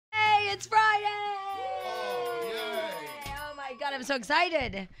God, I'm so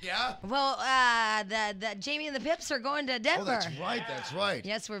excited. Yeah? Well, the Jamie and the Pips are going to Denver. Oh, that's right. That's right.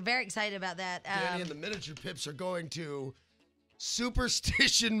 Yes, we're very excited about that. Danny and the Miniature Pips are going to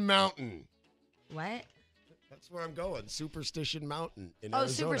Superstition Mountain. What? That's where I'm going. Superstition Mountain in Oh,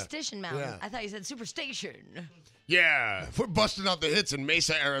 Arizona. Superstition Mountain. Yeah. I thought you said Superstation. Yeah, we're busting out the hits in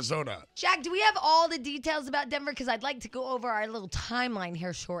Mesa, Arizona. Jack, do we have all the details about Denver? Because I'd like to go over our little timeline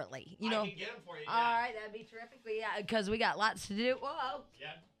here shortly. You know. I can get them for you. All right, that'd be terrific. Because we got lots to do. Whoa. Yeah.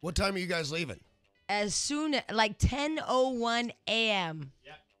 What time are you guys leaving? As soon like 10:01 a.m.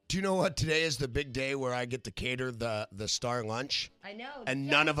 Yeah. Do you know what? Today is the big day where I get to cater the star lunch, I know. and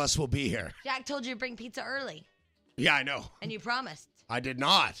none of us will be here. Jack told you to bring pizza early, Yeah, I know. and you promised. I did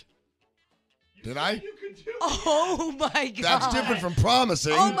not. Did I? You could do Oh my God. That's different from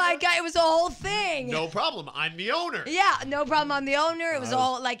promising. Oh my God, it was a whole thing. No problem. I'm the owner. Yeah, no problem. I'm the owner. It was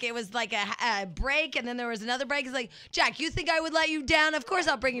all like it was like a break, and then there was another break. It's like, Jack, you think I would let you down? Of course,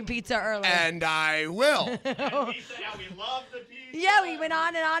 I'll bring you pizza early. And I will. And we said how we love the pizza. Yeah, we went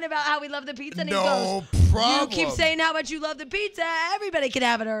on and on about how we love the pizza. And No he goes, problem. You keep saying how much you love the pizza. Everybody can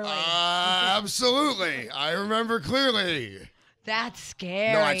have it early. Absolutely. I remember clearly. That's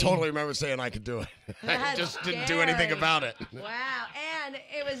scary. No, I totally remember saying I could do it. I That's just didn't do anything scary. about it. Wow, and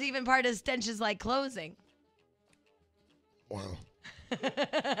it was even part of Stench's like closing. Wow.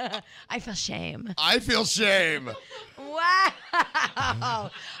 I feel shame. I feel shame. Wow.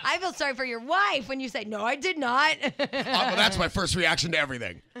 I feel sorry for your wife when you say, no, I did not. Well, that's my first reaction to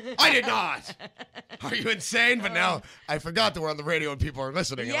everything. I did not. Are you insane? But now I forgot that we're on the radio and people are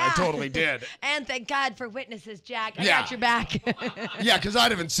listening, and I Yeah. totally did. And thank God for witnesses, Jack. I Yeah. got your back. Yeah, because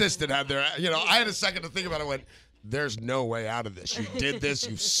I'd have insisted had there. I had a second to think about it. I went, there's no way out of this. You did this.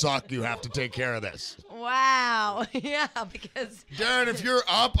 You suck. You have to take care of this. Wow. Yeah, because. Darren, if you're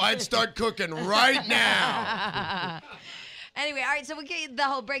up, I'd start cooking right now. Anyway, all right, so we'll get you the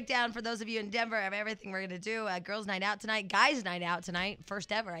whole breakdown for those of you in Denver of everything we're going to do. Girls' night out tonight, guys' night out tonight.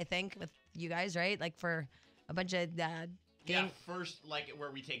 First ever, I think, with you guys, right? Like for a bunch of Yeah, game. first, like,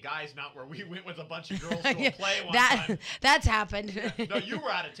 where we take guys, not where we went with a bunch of girls to Yeah, a play one that time. that's happened. No, you were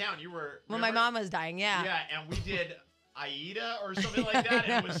out of town. You were. Well, my remember? mom was dying, yeah. Yeah, and we did Aida or something like that,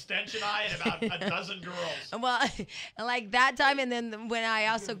 and it was Stench and I and about a dozen girls. Well, like that time, and then when I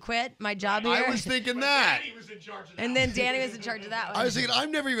also quit my job here, I was thinking But that. Danny was in charge of that. and then Danny was in charge of that one. I was thinking, I've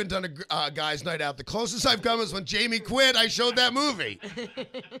never even done a guys' night out. The closest I've come is when Jamie quit. I showed that movie.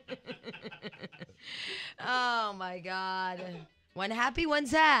 Oh my God. One happy, one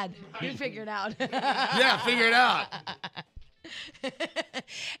sad. You figured out. Yeah, figure it out.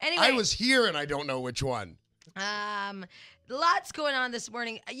 Anyway, I was here and I don't know which one. lots going on this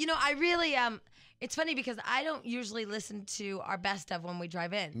morning. You know, I really it's funny because I don't usually listen to our best of when we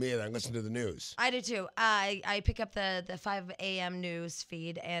drive in. Me and I listen to the news. I do too. I pick up the 5 a.m. news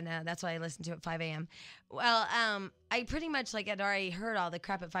feed, and that's what I listen to at 5 a.m. Well, I pretty much like had already heard all the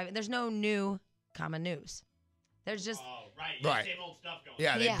crap at 5. There's no new common news. There's just Oh, right. Right. Same old stuff going.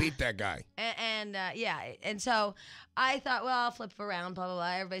 Yeah, they Yeah. beat that guy. and so I thought, well, I'll flip around, blah blah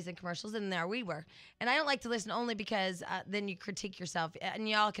blah. Everybody's in commercials, and there we were. And I don't like to listen only because then you critique yourself, and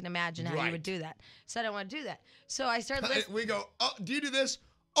y'all can imagine how you Right. would do that. So I don't want to do that. So I started listening. We go, oh, do you do this?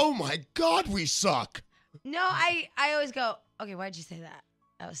 Oh my God, we suck. No, I always go, okay, why'd you say that?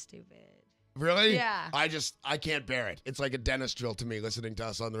 That was stupid. Really? Yeah. I can't bear it. It's like a dentist drill to me listening to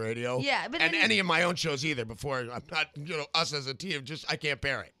us on the radio. Yeah, but and then- any of my own shows either. Before I'm not, us as a team, I can't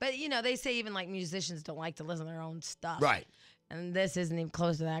bear it. But they say even like musicians don't like to listen to their own stuff. Right. And this isn't even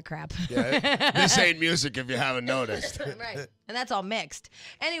close to that crap. Yeah. This ain't music if you haven't noticed. Right. And that's all mixed.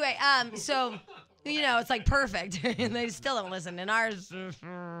 Anyway, so it's like perfect, and they still don't listen. And ours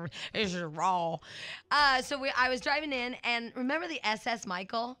is raw. I was driving in, and remember the SS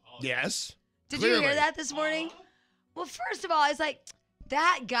Michael? Yes. Did you Clearly. hear that this morning? Well, first of all, I was like,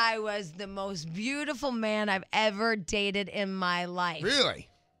 that guy was the most beautiful man I've ever dated in my life. Really?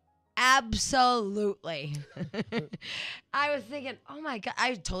 Absolutely. I was thinking, oh my God,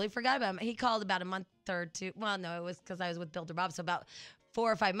 I totally forgot about him. He called about a month or two. Well, no, it was because I was with Bill DeBob, so about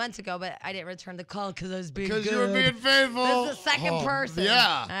 4 or 5 months ago, but I didn't return the call because I was being Because good. you were being faithful. This is the second person. Yeah.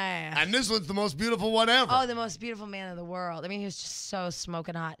 Ah. And this one's the most beautiful one ever. Oh, the most beautiful man in the world. I mean, he was just so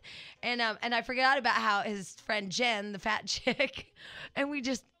smoking hot. And I forgot about how his friend Jen, the fat chick, and we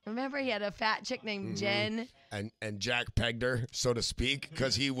just, remember he had a fat chick named Jen? And Jack pegged her, so to speak,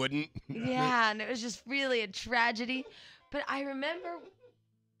 because he wouldn't. Yeah, and it was just really a tragedy. But I remember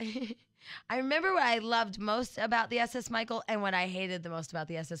what I loved most about the SS Michael and what I hated the most about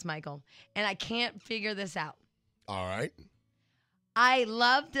the SS Michael. And I can't figure this out. All right. I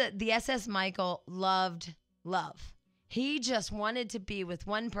loved the SS Michael loved love. He just wanted to be with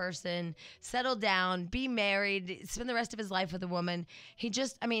one person, settle down, be married, spend the rest of his life with a woman.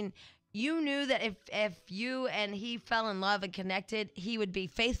 You knew that if you and he fell in love and connected, he would be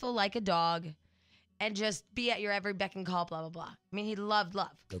faithful like a dog and just be at your every beck and call, blah, blah, blah. I mean, he loved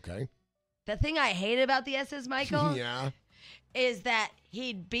love. Okay. The thing I hated about the SS Michael Yeah. is that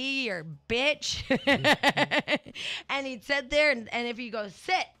he'd be your bitch and he'd sit there and if you go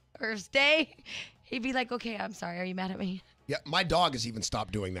sit or stay, he'd be like, okay, I'm sorry. Are you mad at me? Yeah, my dog has even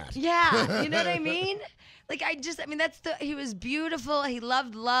stopped doing that. Yeah, you know what I mean? Like, he was beautiful. He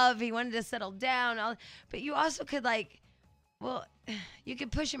loved love. He wanted to settle down. But you also could, you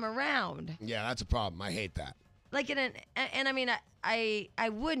could push him around. Yeah, that's a problem. I hate that. Like, I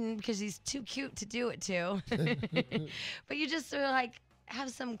wouldn't because he's too cute to do it to. But you just sort of, have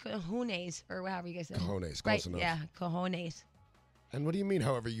some cojones, or however you guys say it. Cojones, Right, close enough. yeah, cojones. And what do you mean,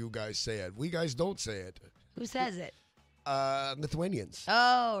 however you guys say it? We guys don't say it. Who says it? Lithuanians.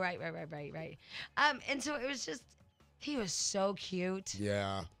 Oh, right. And so it was just, he was so cute.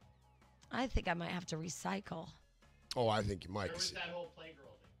 Yeah. I think I might have to recycle. Oh, I think you might. There was that whole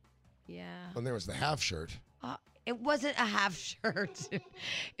Playgirl thing. Yeah. And there was the half shirt. It wasn't a half shirt.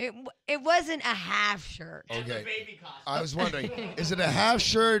 It wasn't a half shirt. And the Okay. baby costume. I was wondering, is it a half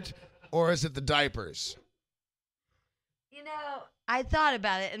shirt or is it the diapers? You know, I thought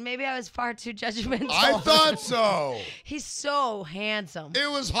about it, and maybe I was far too judgmental. I thought so. He's so handsome. It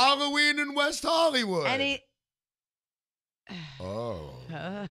was Halloween in West Hollywood. And he... Oh.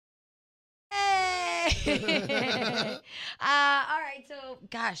 Hey! All right, so,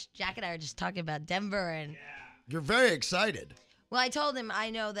 gosh, Jack and I were just talking about Denver, and... You're very excited. Well, I told him I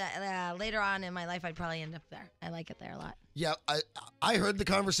know that later on in my life I'd probably end up there. I like it there a lot. Yeah, I heard the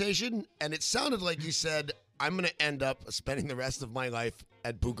conversation, and it sounded like you said, I'm going to end up spending the rest of my life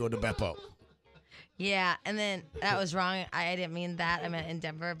at Buco de Beppo. Yeah, and then that was wrong. I didn't mean that. I meant in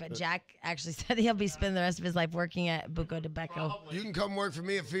Denver, but Jack actually said he'll be spending the rest of his life working at Buco de Beppo. You can come work for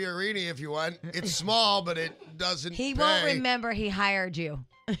me at Fiorini if you want. It's small, but it doesn't He pay. won't remember he hired you.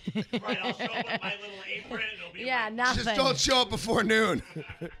 Right, I'll show up with my little apron. It'll be Yeah, like, nothing. Just don't show up before noon.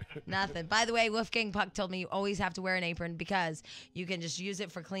 Nothing. By the way, Wolfgang Puck told me you always have to wear an apron because you can just use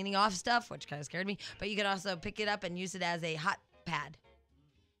it for cleaning off stuff, which kind of scared me, but you can also pick it up and use it as a hot pad.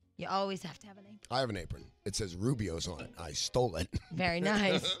 You always have to have an apron. I have an apron. It says Rubio's on it. I stole it. Very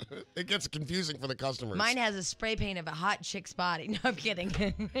nice. It gets confusing for the customers. Mine has a spray paint of a hot chick's body. No, I'm kidding.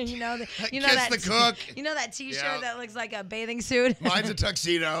 you know Kiss that the cook. You know that T-shirt Yeah. that looks like a bathing suit. Mine's a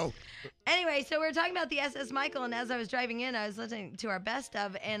tuxedo. Anyway, so we were talking about the SS Michael, and as I was driving in, I was listening to our best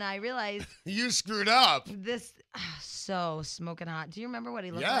of, and I realized You screwed up. this so smoking hot. Do you remember what he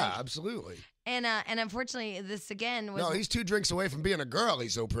looked Yeah, like? absolutely. And unfortunately, this again was. No, he's 2 drinks away from being a girl.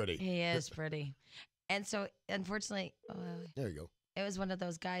 He's so pretty. He is pretty. And so, unfortunately, There you go. it was one of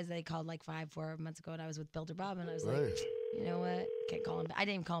those guys they called like 4 months ago, and I was with Builder Bob, and I was like, Right. you know what? Can't call him back. I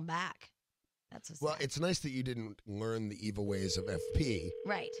didn't even call him back. That's so Well, sad. it's nice that you didn't learn the evil ways of FP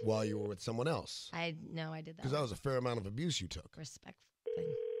Right. while you were with someone else. I know I did that. Because that was a fair amount of abuse you took. Respect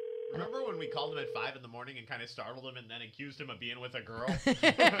thing. Remember when we called him at 5 in the morning and kind of startled him and then accused him of being with a girl?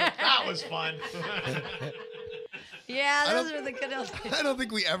 That was fun. Yeah, I those don't- are the good old days. I don't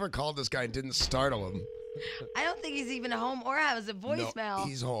think we ever called this guy and didn't startle him. I don't think he's even home or has a voicemail. No,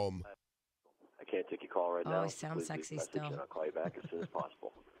 he's home. I can't take your call right Oh, now. he sounds Please leave a sexy message still. and I'll call you back as soon as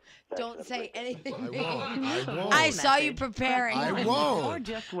possible. Thanks, Don't have a say great day. anything. I mean. won't. I won't. I saw you preparing. I Or won't.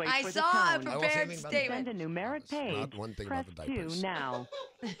 just wait I for saw a the tone. I won't say prepared anything about the statement. Send a numeric page. Not one thing Press about the diapers. 2 now.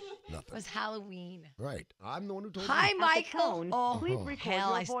 It Nothing. was Halloween. Right. I'm the one who told Hi, you. At the Michael. tone, Oh, please Oh. record hell,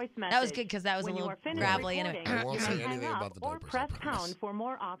 your I s- voice message. that was good because that was When a you little are finished gravelly. recording, I won't you say may hang anything up about the or diapers, I press promise. pound for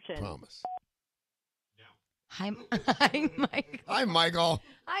more options. Promise. Hi, hi, Michael. Hi, Michael.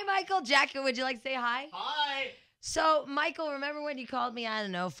 Hi, Michael. Jack, would you like to say hi? Hi. So, Michael, remember when you called me, I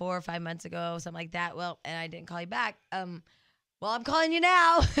don't know, 4 or 5 months ago, something like that? Well, and I didn't call you back. Well, I'm calling you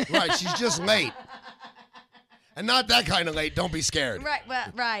now. Right, she's just late. And not that kind of late. Don't be scared. Right, well,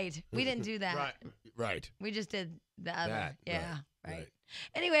 right. We didn't do that. Right. Right. We just did the other. That, yeah, right, right. right.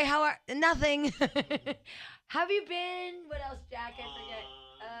 Anyway, how are nothing? Have you been? What else, Jack?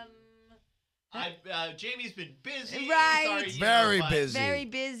 I forget. Jamie's been busy. Right. Sorry, you Very know, but- busy. Very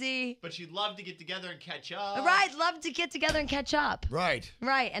busy. But she'd love to get together and catch up. Right, love to get together and catch up. Right.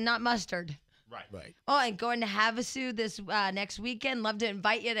 Right, and not mustard. Right. Right. Oh, and going to Havasu this next weekend. Love to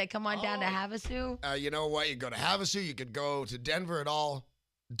invite you to come on down to Oh. Havasu. You know what? You go to Havasu. You could go to Denver. It all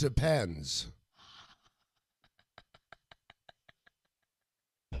depends.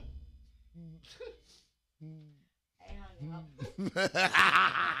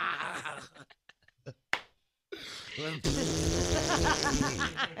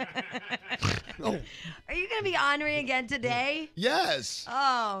 Oh, Are you gonna be ornery again today? yes.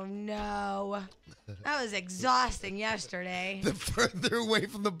 Oh no. That was exhausting yesterday. The further away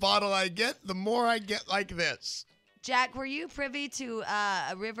from the bottle I get, the more I get like this. Jack, were you privy to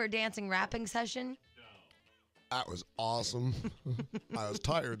a river dancing rapping session? That was awesome. I was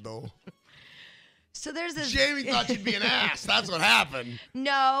tired though. So there's this. Jamie thought she'd be an ass. That's what happened.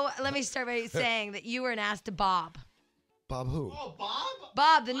 No, let me start by saying that you were an ass to Bob. Bob who? Oh, Bob?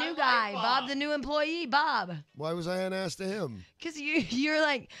 Bob, the I new like guy. Bob. Bob, the new employee. Bob. Why was I an ass to him? Because you're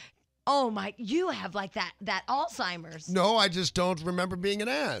like, oh my, you have like that Alzheimer's. No, I just don't remember being an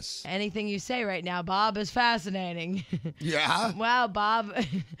ass. Anything you say right now, Bob, is fascinating. Yeah. Wow, Bob,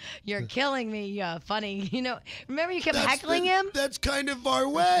 you're killing me. Funny. You know, remember you kept heckling him That's kind of our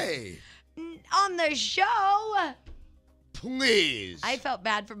way. on the show? Please. I felt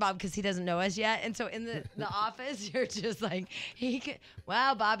bad for Bob because he doesn't know us yet. And so in the office, you're just like,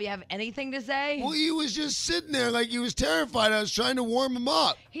 wow, Bob, you have anything to say? Well, he was just sitting there like he was terrified. I was trying to warm him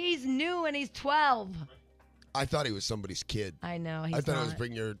up. He's new and he's 12. I thought he was somebody's kid. I know, he's I thought not. it was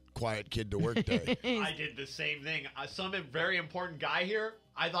bring your quiet kid to work day. I did the same thing. Some very important guy here,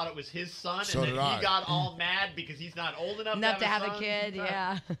 I thought it was his son, So and did then I. he got all mad because he's not old enough Enough to have a son. kid,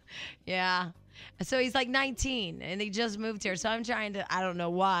 yeah. Yeah. So he's like 19 and he just moved here. So I'm trying to, I don't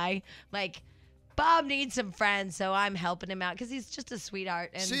know why. Like, Bob needs some friends, so I'm helping him out because he's just a sweetheart.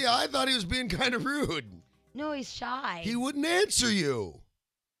 And See, I thought he was being kind of rude. no, he's shy. He wouldn't answer you.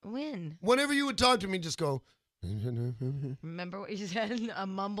 When? Whenever you would talk to me, just go. Remember what you said? A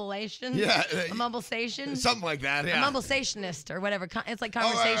mumblation? Yeah. A mumblesation? Something like that, yeah. A mumblesationist or whatever. It's like Oh,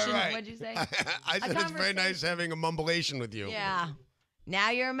 right, conversation. right. What'd you say? I said it's very nice having a mumblation with you. Yeah.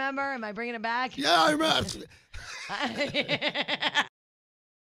 Now you remember? Am I bringing it back? Yeah, I remember.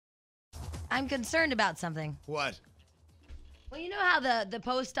 I'm concerned about something. What? Well, you know how the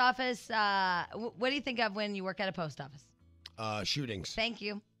post office, what do you think of when you work at a post office? Shootings. Thank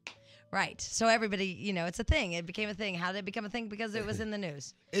you. Right. So everybody, you know, it's a thing. It became a thing. How did it become a thing? Because it was in the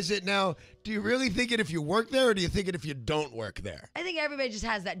news. Is it now? Do you really think it if you work there, or do you think it if you don't work there? I think everybody just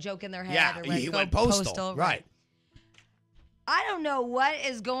has that joke in their head. Yeah, or like, he go went postal. Right. I don't know what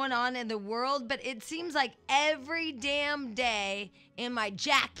is going on in the world, but it seems like every damn day in my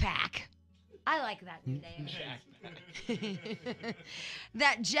Jack Pack, I like that name.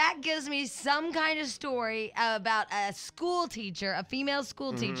 That Jack gives me some kind of story about a school teacher, a female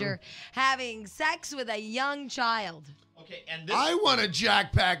school teacher, having sex with a young child. Okay, and this I want a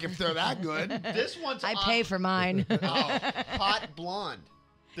Jack Pack if they're that good. this one's I pay for mine. hot blonde.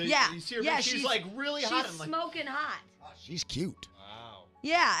 Yeah, You see her, yeah, she's like really hot. She's I'm like, smoking hot. She's cute. wow.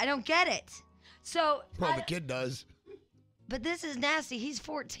 Yeah, I don't get it. So, Well, the kid does. but this is nasty. He's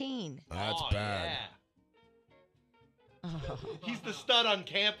 14. That's Oh, bad. He's the stud on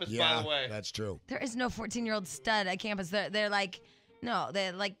campus, Yeah, by the way. that's true. There is no 14-year-old stud at campus. They're like, no,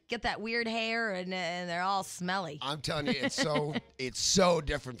 they like get that weird hair and they're all smelly. I'm telling you, it's so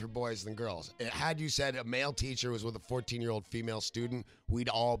different for boys than girls. Had you said a male teacher was with a 14-year-old female student, we'd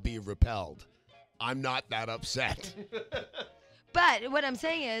all be repelled. I'm not that upset. But what I'm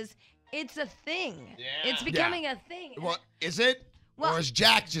saying is, it's a thing. Yeah. It's becoming a thing. Well, is it? Well- Or is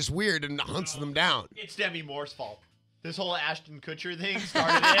Jack just weird and hunts them down? It's Demi Moore's fault. This whole Ashton Kutcher thing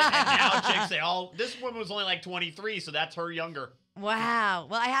started it, and now chicks say, "Oh, this woman was only like 23, so that's her younger." Wow.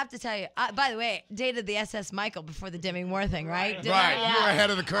 Well, I have to tell you, by the way, dated the SS Michael before the Demi Moore thing, right? Didn't Right, I? you were ahead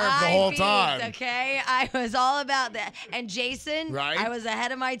of the curve the I whole peaked, time. Okay, I was all about that. And Jason, Right. I was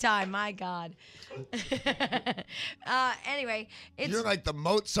ahead of my time. My God. Anyway, it's You're like the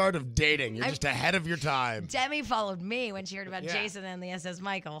Mozart of dating. You're just ahead of your time. Demi followed me when she heard about Yeah. Jason and the SS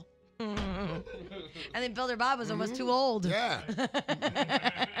Michael. And then Builder Bob was almost too old. Yeah.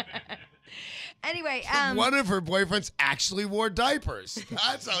 Anyway, One of her boyfriends actually wore diapers.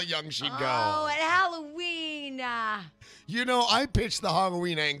 That's how young she'd go. oh, at Halloween. You know, I pitched the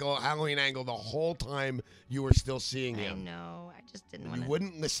Halloween angle the whole time you were still seeing I him. know. I just didn't You want to.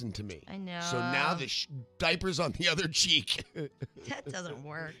 wouldn't listen to me. I know. So now the diaper's on the other cheek. That doesn't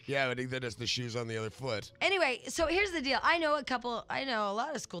work. Yeah, but then it's the shoes on the other foot. Anyway, so here's the deal. I know a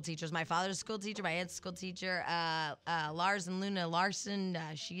lot of school teachers. My father's a school teacher. My aunt's a school teacher. Lars and Luna Larson.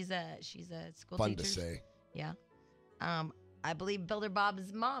 She's a school Fun teacher. to say. Yeah. I believe Builder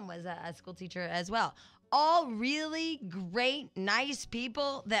Bob's mom was a school teacher as well. All really great, nice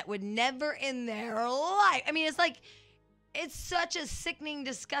people that would never in their life. I mean, it's such a sickening,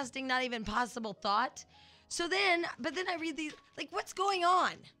 disgusting, not even possible thought. But then I read these, like, what's going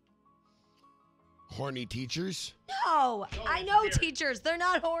on? Horny teachers? No, No, I it's know weird. teachers. They're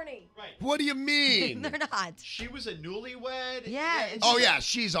not horny. Right. What do you mean? They're not. She was a newlywed. Yeah, and Oh she- yeah,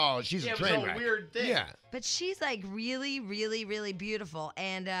 she's yeah, a it was train a wreck. weird thing. Yeah. But she's like really, really, really beautiful.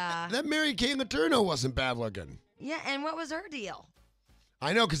 And That Mary Kay Letourneau wasn't bad looking. yeah, and what was her deal?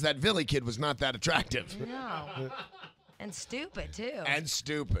 I know, because that Villy kid was not that attractive. No. And stupid too. And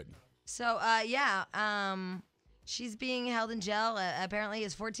stupid. So she's being held in jail. Apparently,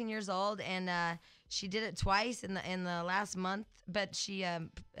 is 14 years old, and she did it twice in the last month. But she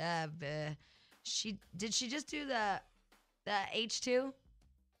just do the H2? Oh,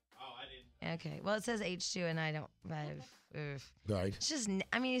 I didn't. Okay. Well, it says H2, and I don't. Right. It's just.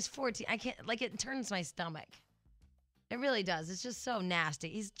 I mean, he's 14. I can't. Like, it turns my stomach. It really does. It's just so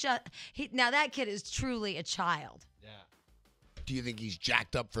nasty. Now that kid is truly a child. Yeah. Do you think he's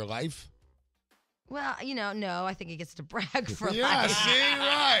jacked up for life? Well, no. I think he gets to brag for Yeah, life. see,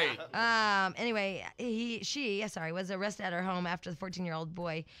 right. Anyway, she was arrested at her home after the 14-year-old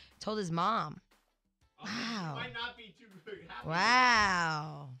boy told his mom. Wow. Wow. Might not be too happy.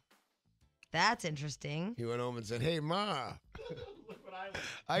 Wow. That's interesting. He went home and said, "Hey, Ma, Look what I learned.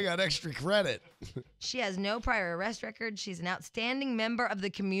 I got extra credit." She has no prior arrest record. She's an outstanding member of the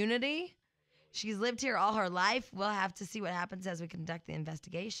community. She's lived here all her life. We'll have to see what happens as we conduct the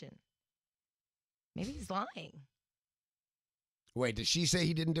investigation. Maybe he's lying. Wait, did she say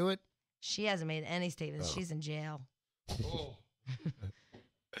he didn't do it? She hasn't made any statements. Oh. She's in jail. Oh.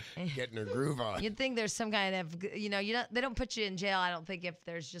 Getting her groove on. You'd think there's some kind of, they don't put you in jail, I don't think, if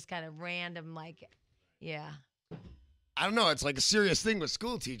there's just kind of random, yeah. I don't know. It's like a serious thing with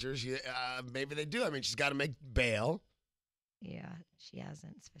school teachers. Maybe they do. I mean, she's got to make bail. Yeah, she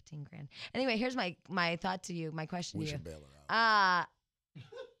hasn't. It's $15,000. Anyway, here's my thought to you, my question We to you. should bail her out.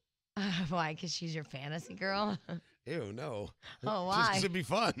 Why? Because she's your fantasy girl? Ew, no. Oh, Just why? 'cause it'd be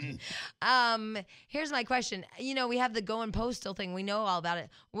fun. Here's my question. We have the going postal thing. We know all about it.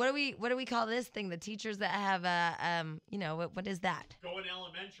 What do we call this thing? The teachers that have what is that? Going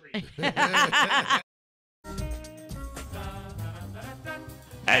elementary.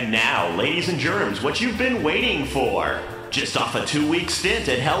 And now, ladies and germs, what you've been waiting for. Just off a 2-week stint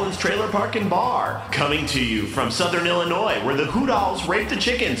at Helen's Trailer Park and Bar. Coming to you from Southern Illinois, where the Who Dolls rape the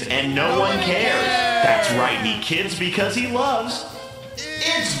chickens and no one cares. That's right, he kids because he loves.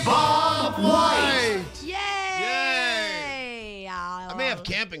 It's Bob White! Yay! I may have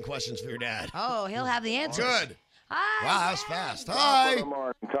camping questions for your dad. Oh, he'll have the answers. Good. Hi. Wow, that was fast. Top of Hi. the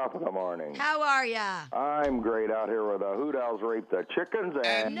morning, top of the morning. How are ya? I'm great out here with the Who Dolls rape the chickens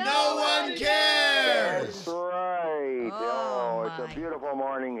And and no one cares. that's right. Oh, It's my. a beautiful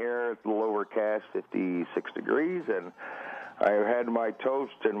morning here. It's a little overcast, 56 degrees, and I had my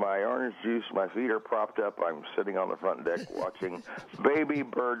toast and my orange juice. My feet are propped up. I'm sitting on the front deck watching baby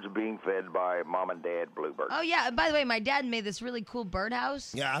birds being fed by mom and dad bluebirds. Oh, yeah. By the way, my dad made this really cool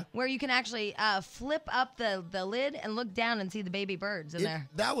birdhouse. Yeah. Where you can actually flip up the lid and look down and see the baby birds in there.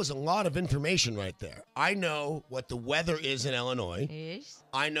 That was a lot of information right there. I know what the weather is in Illinois. Yes.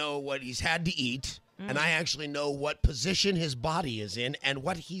 I know what he's had to eat. And I actually know what position his body is in and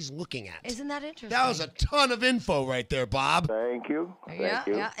what he's looking at. Isn't that interesting? That was a ton of info right there, Bob. Thank you. Yeah, Thank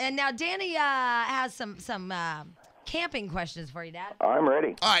you. yeah. And now Danny has some camping questions for you, Dad. I'm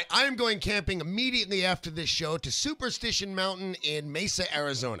ready. All right, I am going camping immediately after this show to Superstition Mountain in Mesa,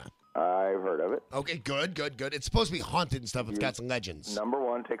 Arizona. I've heard of it. Okay, good. It's supposed to be haunted and stuff. It's got some legends. Number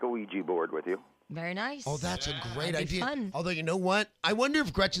one, take a Ouija board with you. Very nice. Oh, that's a great That'd be idea. fun. Although, you know what? I wonder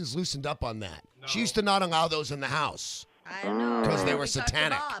if Gretchen's loosened up on that. She used to not allow those in the house. I don't know. 'Cause they were We talked to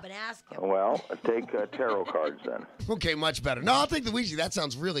satanic. Bob and ask him. Well, take tarot cards then. Okay, much better. No, I'll take the Ouija. That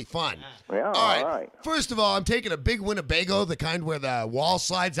sounds really fun. Yeah, All right. First of all, I'm taking a big Winnebago, the kind where the wall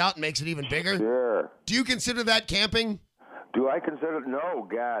slides out and makes it even bigger. Sure. Do you consider that camping? Do I consider? No,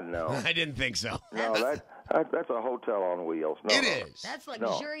 God, no. I didn't think so. No, that's a hotel on wheels. No, It no. is. That's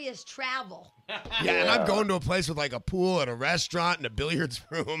luxurious travel. Yeah, and I'm going to a place with like a pool and a restaurant and a billiards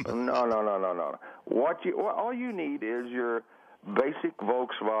room. No. All you need is your basic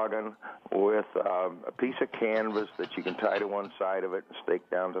Volkswagen with a piece of canvas that you can tie to one side of it and stake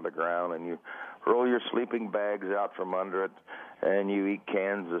down to the ground, and you roll your sleeping bags out from under it, and you eat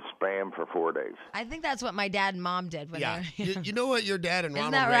cans of Spam for 4 days. I think that's what my dad and mom did. When Yeah. they You know what your dad and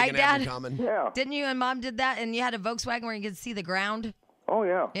Isn't Ronald that right, Reagan have in Dad? common? Yeah. Didn't you and mom did that? And you had a Volkswagen where you could see the ground? Oh,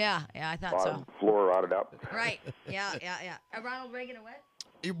 yeah. Yeah, I thought Bottom so. floor rotted out. Right. Yeah. Ronald Reagan and what?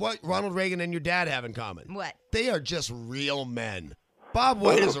 What Ronald Reagan and your dad have in common? What? They are just real men. Bob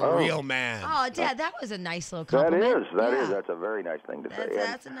White is a real man. Oh, Dad, that was a nice little That compliment. is. That's a very nice thing to say.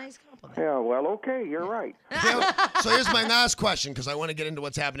 That's a nice compliment. Yeah, well, okay, you're right. So here's my last question, because I want to get into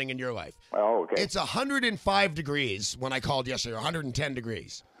what's happening in your life. Oh, okay. It's 105 degrees when I called yesterday, 110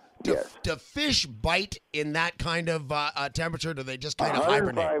 degrees. Yes. Do fish bite in that kind of temperature? Do they just kind of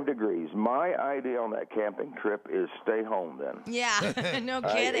hibernate? 105 degrees. My idea on that camping trip is stay home then. Yeah, no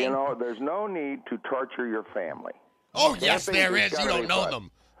kidding. You know, there's no need to torture your family. Oh, yes, Camping there has is. You gotta don't be know fun.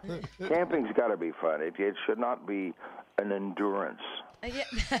 them. Camping's got to be fun. It should not be an endurance. An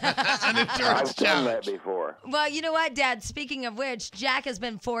I've endurance done that challenge. before. Well, you know what, Dad? Speaking of which, Jack has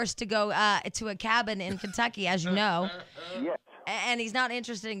been forced to go to a cabin in Kentucky, as you know. Yes. And he's not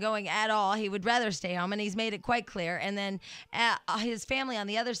interested in going at all. He would rather stay home, and he's made it quite clear. And then his family on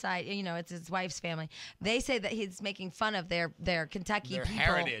the other side, you know, it's his wife's family. They say that he's making fun of their Kentucky Their people.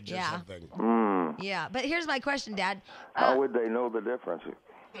 heritage or something. Yeah, but here's my question, Dad. How would they know the difference?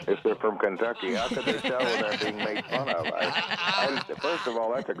 If they're from Kentucky, how could they tell when they're being made fun of? First of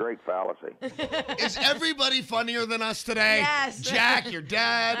all, that's a great fallacy. Is everybody funnier than us today? Yes. Jack, your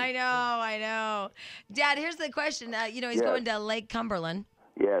dad. I know. Dad, here's the question. You know, he's Yes. going to Lake Cumberland.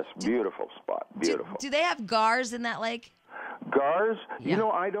 Yes, beautiful spot. Beautiful. Do they have gars in that lake? Gars? Yeah. You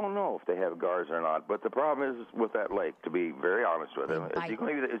know, I don't know if they have gars or not. But the problem is with that lake, to be very honest with him, bite.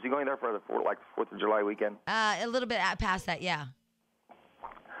 is he going there for the 4th of July weekend? A little bit past that, yeah.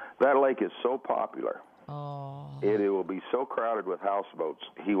 That lake is so popular. Oh. It will be so crowded with houseboats,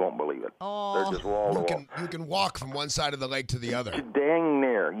 he won't believe it. Oh. They're just wall to wall. You can walk from one side of the lake to the other. Dang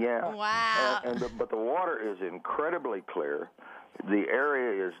near, yeah. Wow. But the water is incredibly clear. The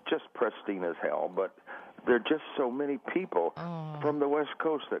area is just pristine as hell, but there are just so many people from the West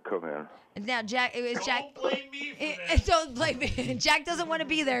Coast that come in. Now, Jack, it was Jack. Don't blame me for that. Don't blame me. Jack doesn't want to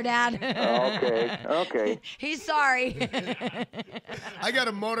be there, Dad. Okay. He's sorry. I got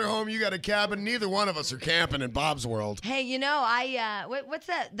a motorhome, you got a cabin. Neither one of us are camping in Bob's world. Hey, you know, what's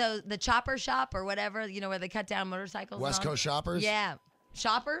that? The chopper shop or whatever, you know, where they cut down motorcycles? and West all? Coast shoppers? Yeah.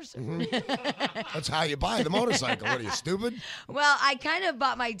 Shoppers? That's how you buy the motorcycle. What are you, stupid? Well, I kind of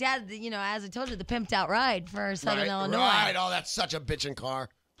bought my dad, you know, as I told you, the pimped out ride for Southern Illinois. Right. Oh, that's such a bitching car.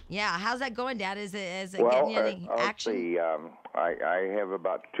 Yeah. How's that going, Dad? Is it Well, getting you any let's action? see. I have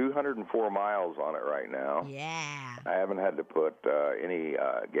about 204 miles on it right now. Yeah. I haven't had to put any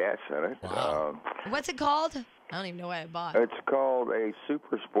gas in it. Wow. What's it called? I don't even know what I bought. It's called a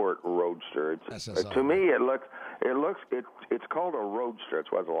Super Sport Roadster. SSR. To me, it's called a Roadster.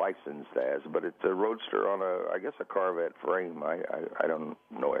 It's what it's licensed as, but it's a Roadster on a Corvette frame. I don't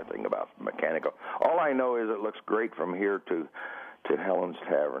know anything about mechanical. All I know is it looks great from here to Helen's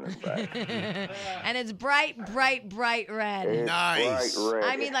Tavern and back. And it's bright red. It's Nice. bright red.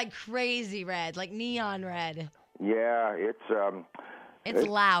 I mean, like crazy red, like neon red. Yeah, It's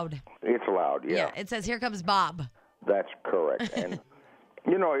loud. it's loud. Yeah, It says, "Here comes Bob." that's correct. And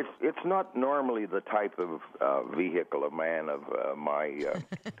you know, it's not normally the type of vehicle a man of my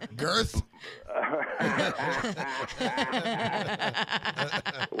Girth?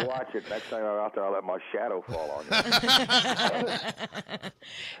 watch it. Next time I'm out there, I'll let my shadow fall on you.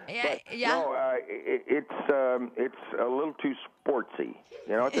 Yeah. No, it's a little too sportsy.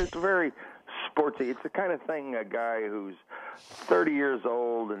 You know, it's very sportsy. It's the kind of thing a guy who's 30 years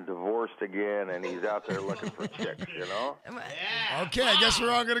old and divorced again, and he's out there looking for chicks. You know? Okay, I guess we're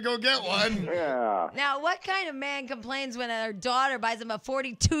all going to go get one. Yeah. Now, what kind of man complains when their daughter buys him a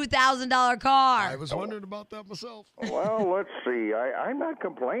 $42,000 car? I was wondering about that myself. Well, let's see. I'm not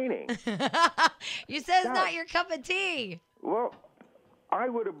complaining. You said it's not your cup of tea. Well, I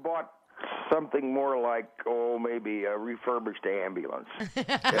would have bought something more like, maybe a refurbished ambulance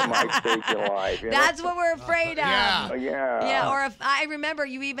at my stage in life. You know? That's what we're afraid of. Yeah. Yeah. Yeah, or if I remember,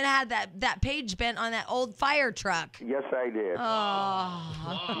 you even had that page bent on that old fire truck. Yes, I did.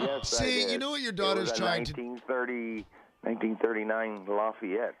 Oh. Yes, I See, did. you know what your daughter's it was a trying to... 1939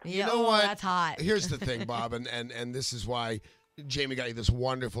 Lafayette. Yeah, know what? That's hot. Here's the thing, Bob, and this is why Jamie got you this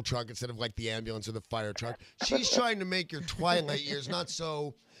wonderful truck instead of like the ambulance or the fire truck. She's trying to make your twilight years not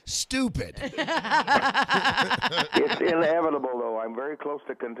so stupid. It's inevitable, though. I'm very close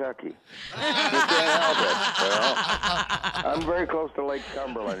to Kentucky. You can't help it. You know? I'm very close to Lake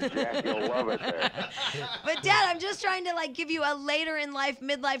Cumberland, Jack. You'll love it there. But Dad, I'm just trying to give you a later in life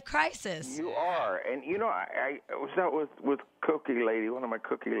midlife crisis. You are, and you know, I was out with Cookie Lady, one of my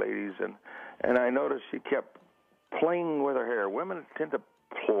cookie ladies, and I noticed she kept playing with her hair. Women tend to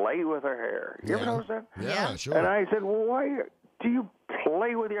play with their hair. You ever notice that? Yeah, sure. And I said, well, why do you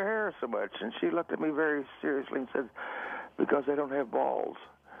play with your hair so much? And she looked at me very seriously and said, because I don't have balls.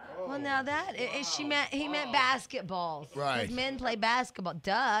 Well, now that he meant basketballs. 'Cause Right. men play basketball.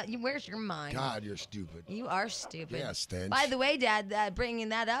 Duh. Where's your mind? God, you're stupid. You are stupid. Yeah, Stench. By the way, Dad, bringing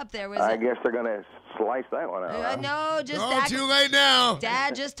that up, there was. I guess they're going to slice that one out. huh? No, just Oh, too late now.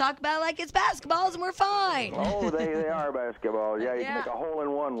 Dad, just talk about it like it's basketballs and we're fine. Oh, they are basketball. Yeah, you Yeah. can make a hole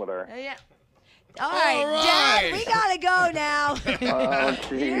in one with her. Yeah. All right, Dad, right. we gotta go now.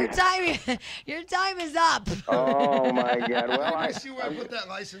 Oh, your jeez. your time is up. Oh, my God. Well, I see where I put that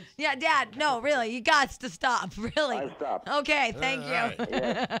license. Yeah, Dad, no, really, you got to stop, really. I stopped. Okay, thank you.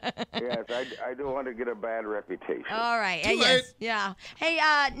 right. Yes, I don't want to get a bad reputation. All right. Too yes. late. Yeah. Hey,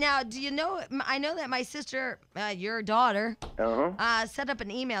 now, do you know? I know that my sister, your daughter, Uh-huh. set up an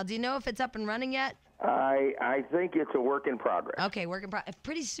email. Do you know if it's up and running yet? I think it's a work in progress. Okay,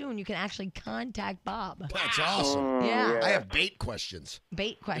 pretty soon you can actually contact Bob. That's awesome. Yeah. I have bait questions.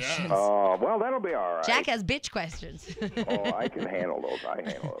 Bait questions. Oh, well, that'll be all right. Jack has bitch questions. Oh, I can handle those. I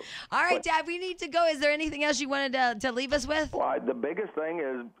handle those. All right, Dad, we need to go. Is there anything else you wanted to leave us with? Well, the biggest thing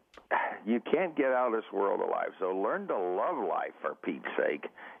is you can't get out of this world alive. So learn to love life, for Pete's sake.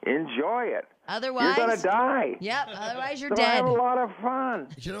 Enjoy it. Otherwise, You're going to die. Yep. Otherwise, you're So dead. have a lot of fun.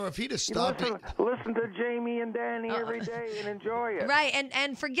 You know, if he'd have You stopped it. listen to Jamie and Danny every day and enjoy it. Right,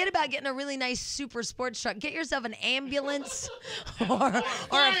 and forget about getting a really nice super sports truck. Get yourself an ambulance or a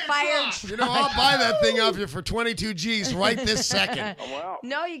fire truck. You know, I'll buy that thing off you for 22 G's right this second. Well,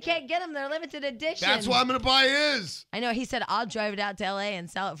 No, you can't get them. They're limited edition. That's why I'm going to buy his. I know. He said, I'll drive it out to L.A. and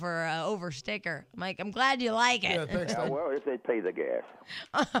sell it for over sticker. I'm like, I'm glad you like it. Yeah, thanks. yeah, well, if they pay the gas.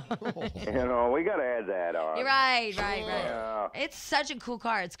 You know, we got to add that on. You're right. Yeah. It's such a cool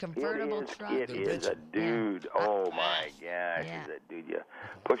car. It's a convertible truck. It is a dude. Oh my gosh, Yeah. it's a dude. You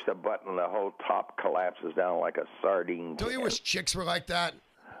push the button, the whole top collapses down like a sardine. Don't you can. wish chicks were like that?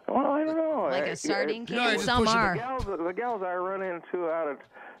 Well, I don't know. Like a sardine No, I can. just Some push it are. The gals I run into out at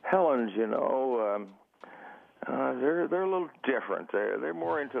Helen's, you know, they're a little different. They're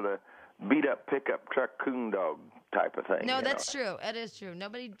more into the beat up pickup truck coon dog type of thing. No, you that's know. true. It is true.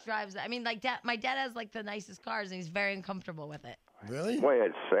 Nobody drives that. I mean, like, my dad has, like, the nicest cars, and he's very uncomfortable with it. Really? Well,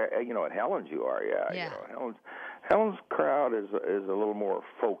 it's you know, at Helen's you are, yeah. Yeah. You know, Helen's crowd is a little more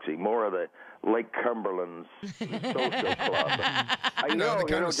folksy, more of the Lake Cumberland social club. You know, the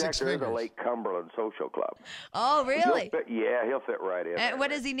kind of Jack, six there is a figures. Lake Cumberland social club. Oh, really? He'll fit right in. there. What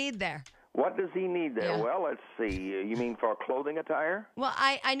does he need there? What does he need there? Yeah. Well, let's see. You mean for clothing attire? Well,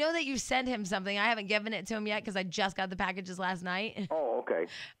 I know that you sent him something. I haven't given it to him yet because I just got the packages last night. Oh, okay.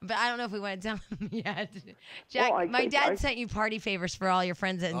 But I don't know if we want to tell him yet. Jack, Well, my dad sent you party favors for all your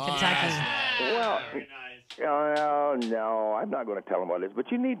friends in Kentucky. Well, Very nice. no, I'm not going to tell him what it is. But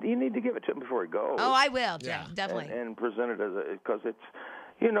you need to give it to him before he goes. Oh, I will, Yeah. Jack, definitely. and present it as because it's.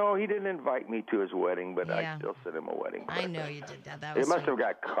 You know, he didn't invite me to his wedding, but Yeah. I still sent him a wedding I present. know you did that. That It was must sweet. have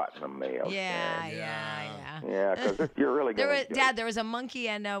got caught in the mail. Yeah. Yeah, because you're really There going was to Dad. There was a monkey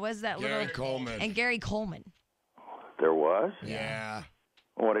and was that Gary little Coleman. and Gary Coleman. There was? Yeah.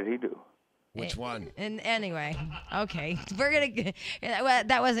 What did he do? Which one? And anyway, okay, we're gonna.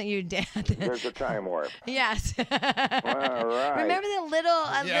 That wasn't you, Dad. There's a time warp. Yes. All right. Remember the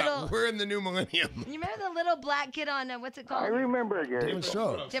little, Yeah, we're in the new millennium. You remember the little black kid on what's it I called? remember Gary. Different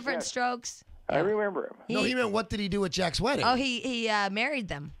show. Different Yes. Strokes. I remember him. No, he meant what did he do at Jack's wedding? Oh, he married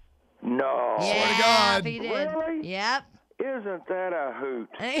them. No. Yeah, to God. he did. Really? Yep. Isn't that a hoot?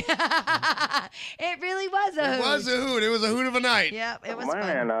 It really was a It hoot. was a hoot. It was a hoot of a night. Yep, it was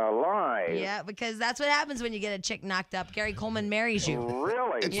Man, fun. alive. Yeah, because that's what happens when you get a chick knocked up. Gary Coleman marries you.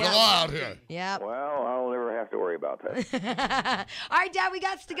 Really? It's Yeah. the law out here. Yep. Well, I'll never have to worry about that. All right, Dad, we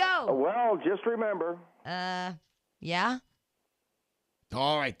got to go. Well, just remember, Yeah.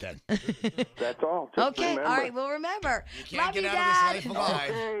 All right, then. that's all. Just Okay. remember. All right, we'll remember. Can't Love get you, out Dad. of this life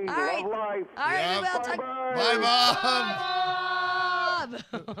alive. Okay, All right. love life. All right, Yeah. we will talk. Bye-bye. Bye,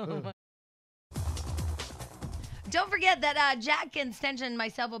 Bob. Bob. Don't forget that Jack and Stench and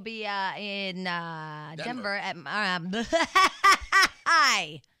myself will be in Denver at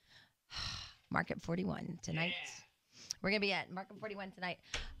Hi. Market 41 tonight. We're going to be at Market 41 tonight.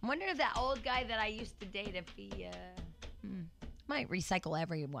 I'm wondering if that old guy that I used to date, if he might recycle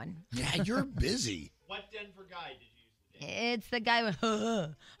everyone. Yeah, you're busy. What Denver guy did you use today? It's the guy with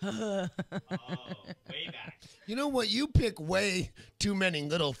Oh, way back. You know what? You pick way too many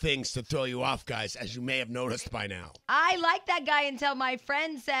little things to throw you off, guys, as you may have noticed by now. I like that guy until my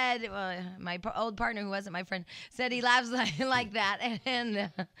friend said, my old partner who wasn't my friend, said he laughs like that. And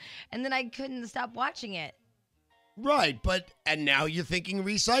then I couldn't stop watching it. Right, and now you're thinking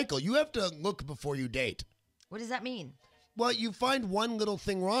recycle. You have to look before you date. What does that mean? Well, you find one little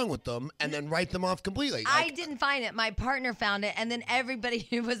thing wrong with them and then write them off completely. I didn't find it. My partner found it, and then everybody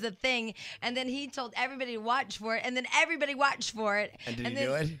it was a thing, and then he told everybody to watch for it, and then everybody watched for it. And did he then,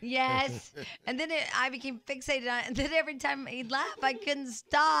 do it? Yes. And then I became fixated on it, and then every time he'd laugh, I couldn't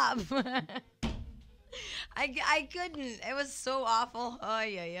stop. I couldn't. It was so awful.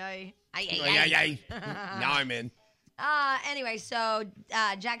 Ay, ay, ay. Ay, ay, ay. Ay, ay, ay. Now I'm in. Anyway, so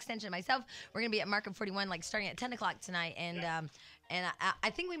Jack Stench and myself, we're gonna be at Market 41, like starting at 10 o'clock tonight, and I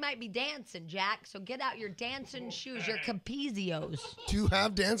think we might be dancing, Jack. So get out your dancing shoes, your Capizios. Do you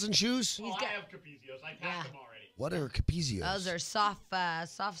have dancing shoes? I have Capizios. I packed them already. What are Capizios? Those are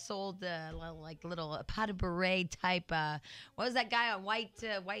soft-soled, like little pas de bourrée type. What was that guy on white?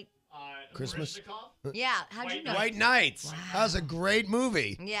 Christmas? Yeah, how'd you know? White Nights. Wow. That was a great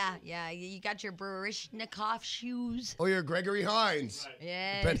movie. Yeah. You got your Baryshnikov shoes. Or your Gregory Hines. Right.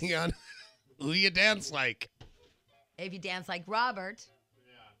 Yes. Depending on who you dance like. If you dance like Robert.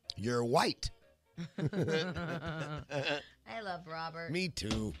 You're white. I love Robert. Me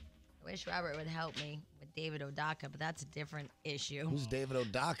too. I wish Robert would help me with David Odaka, but that's a different issue. Who's David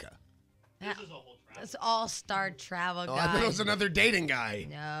Odaka? This is a whole travel. It's all-star travel Oh, guy. I thought it was another dating guy.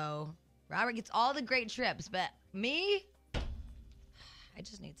 No. Robert gets all the great trips, but me, I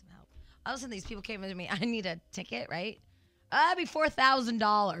just need some help. All of a sudden, these people came to me, I need a ticket, right? That'd be $4,000.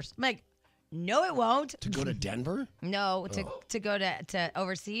 I'm like, no, it won't. To go to Denver? No, to go to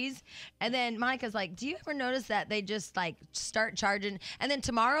overseas. And then Monica's like, do you ever notice that they just like start charging? And then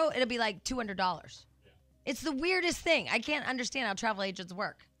tomorrow, it'll be like $200. Yeah. It's the weirdest thing. I can't understand how travel agents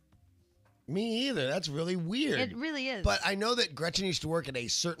work. Me either. That's really weird. It really is. But I know that Gretchen used to work at a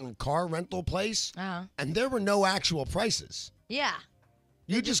certain car rental place, Uh-huh. and there were no actual prices. Yeah.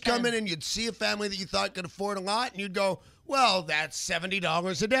 You just come in and you'd see a family that you thought could afford a lot, and you'd go, well, that's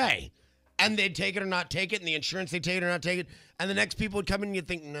 $70 a day. And they'd take it or not take it, and the insurance they'd take it or not take it. And the next people would come in and you'd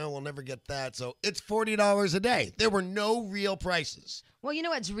think, no, we'll never get that. So it's $40 a day. There were no real prices. Well, you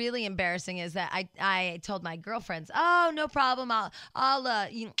know what's really embarrassing is that I told my girlfriends, oh, no problem. I'll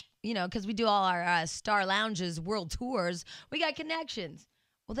you know, because we do all our Star Lounges world tours, we got connections.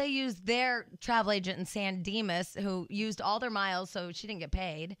 Well, they used their travel agent in San Dimas who used all their miles, so she didn't get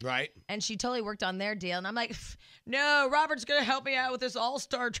paid. Right. And she totally worked on their deal. And I'm like, no, Robert's going to help me out with this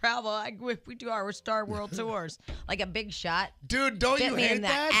all-star travel. We do our Star World tours. Like a big shot. Dude, don't Bit you me hate in the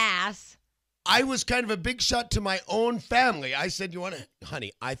that? ass. I was kind of a big shot to my own family. I said, you want to,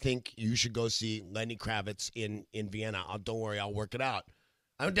 honey, I think you should go see Lenny Kravitz in Vienna. Don't worry, I'll work it out.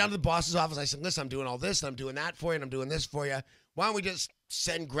 I went down to the boss's office. I said, listen, I'm doing all this, and I'm doing that for you, and I'm doing this for you. Why don't we just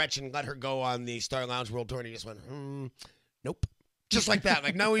send Gretchen and let her go on the Star Lounge World Tour? And he just went, nope. Just like that.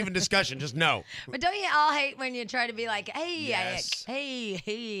 Like, no even discussion. Just no. But don't you all hate when you try to be like, hey, Yes.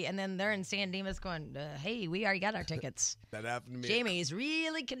 hey, and then they're in San Dimas going, hey, we already got our tickets. That happened to me. Jamie's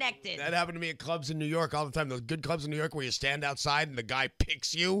really connected. That happened to me at clubs in New York all the time. Those good clubs in New York where you stand outside and the guy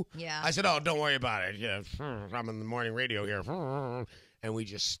picks you. Yeah. I said, oh, don't worry about it. Yeah, I'm on the morning radio here. And we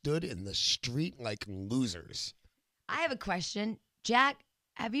just stood in the street like losers. I have a question. Jack,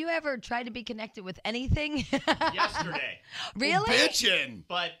 have you ever tried to be connected with anything? Yesterday. Really? Bitchin'.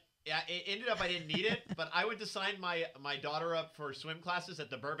 But yeah, it ended up I didn't need it. But I went to sign my daughter up for swim classes at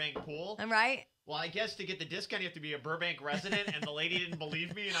the Burbank pool. I'm right. Well, I guess to get the discount, you have to be a Burbank resident, and the lady didn't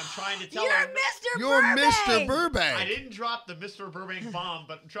believe me, and I'm trying to tell You're her. Mr. You're Burbank. Mr. Burbank. I didn't drop the Mr. Burbank bomb,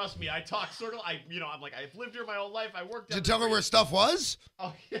 but trust me, I talk sort of. I'm like, I've lived here my whole life. I worked. Did you tell her where stuff was?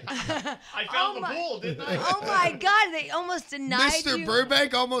 Oh yeah, I found the pool, didn't I? Oh my God! They almost denied Mr. you.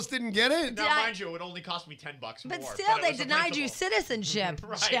 Burbank almost didn't get it? Now, Did I- mind you, it would only cost me $10 more. But still, it they was a denied you principle. citizenship,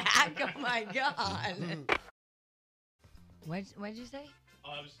 Right. Jack. Oh my God. What'd you say?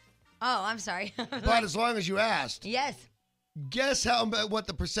 Oh, I'm sorry. But as long as you asked, Yes. guess what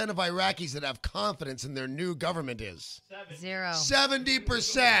the percent of Iraqis that have confidence in their new government is? 0.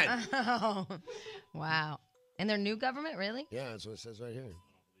 70%. Oh, wow. And their new government, really? Yeah, that's what it says right here.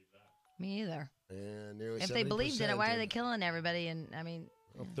 Me either. And nearly If they believed in it, why are of- they killing everybody? And I mean,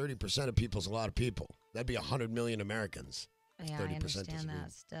 Well, 30% of people's a lot of people. That'd be 100 million Americans. yeah, 30% I understand disagree.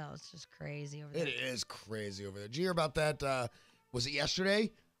 that. Still, it's just crazy over there. It is crazy over there. Did you hear about that? Was it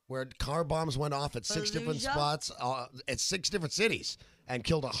yesterday? Where car bombs went off at 6 different Fallujah? spots at 6 different cities and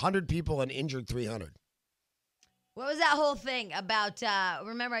killed 100 people and injured 300. What was that whole thing about?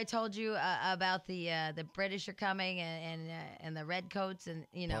 Remember, I told you about the British are coming and the redcoats and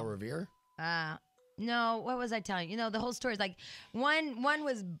Paul Revere? No, what was I telling you? You know, the whole story is like one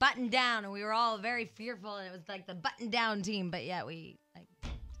was buttoned down and we were all very fearful and it was like the buttoned down team, but yet we like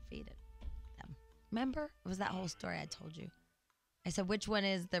defeated them. Remember? It was that whole story I told you. I said, which one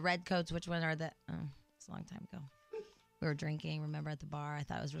is the redcoats? Which one are the? Oh, it's a long time ago. We were drinking, remember, at the bar. I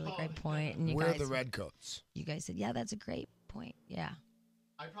thought it was a really great Oh, point. And Where are the Redcoats? you guys said, yeah, that's a great point. Yeah.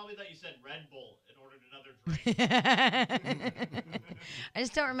 I probably thought you said Red Bull and ordered another drink. I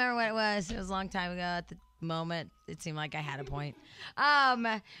just don't remember what it was. It was a long time ago. At the moment, it seemed like I had a point.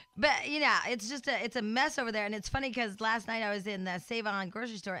 But it's a mess over there, and it's funny because last night I was in the Save On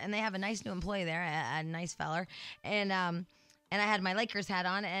grocery store, and they have a nice new employee there, a nice feller, and I had my Lakers hat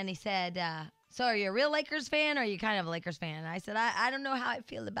on, and he said, "So are you a real Lakers fan, or are you kind of a Lakers fan?" And I said, I don't know how I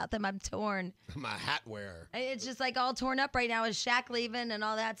feel about them. I'm torn. I'm a hat wearer. It's just like all torn up right now with Shaq leaving and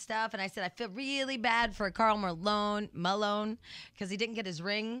all that stuff. And I said, I feel really bad for Karl Malone, because he didn't get his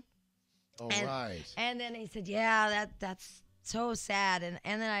ring. All and, right. And then he said, yeah, that's so sad.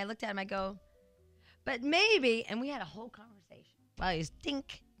 And then I looked at him, I go, but maybe, and we had a whole conversation. Well, he's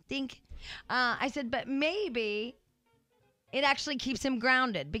dink. I said, but maybe it actually keeps him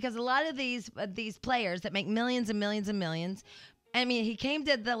grounded, because a lot of these players that make millions and millions and millions, I mean, he came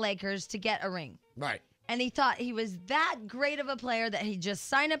to the Lakers to get a ring. Right. And he thought he was that great of a player that he just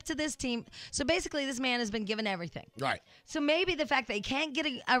signed up to this team. So basically, this man has been given everything. Right. So maybe the fact that he can't get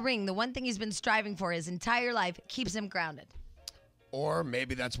a ring, the one thing he's been striving for his entire life, keeps him grounded. Or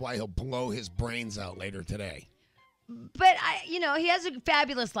maybe that's why he'll blow his brains out later today. But, he has a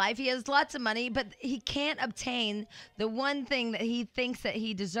fabulous life. He has lots of money, but he can't obtain the one thing that he thinks that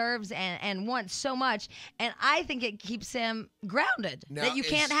he deserves and wants so much. And I think it keeps him grounded, Now, that you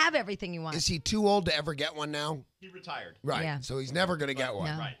can't have everything you want. Is he too old to ever get one now? He retired. Right. Yeah. So he's never going to get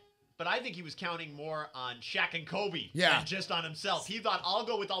one. No. Right. But I think he was counting more on Shaq and Kobe Yeah. than just on himself. He thought, I'll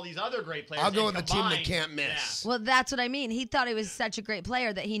go with all these other great players. I'll go and with the team that combine- can't miss. Well, that's what I mean. He thought he was such a great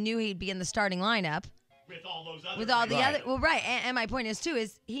player that he knew he'd be in the starting lineup. With all those other With all the Right. other, well, right. And my point is too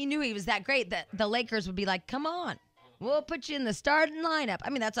is he knew he was that great that the Lakers would be like, "Come on, we'll put you in the starting lineup." I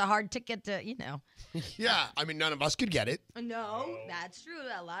mean, that's a hard ticket to, Yeah. I mean, none of us could get it. No, that's true.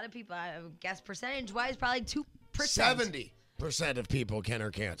 A lot of people, I guess, percentage-wise, probably 2%. 70% of people can or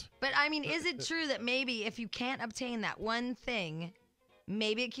can't. But I mean, is it true that maybe if you can't obtain that one thing,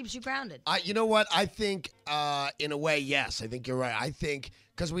 maybe it keeps you grounded? You know what? I think, in a way, yes. I think you're right. I think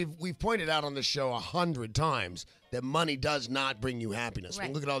because we've pointed out on the show 100 times that money does not bring you happiness. I mean,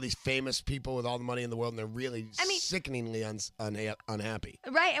 Right. look at all these famous people with all the money in the world, and they're really sickeningly unhappy.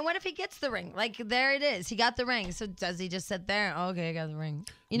 Right. And what if he gets the ring? Like, there it is. He got the ring. So does he just sit there? Okay, I got the ring.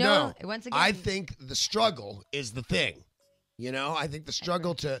 No. Once again, I think the struggle is the thing. I think the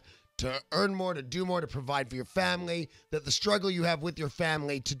struggle to earn more, to do more, to provide for your family, that the struggle you have with your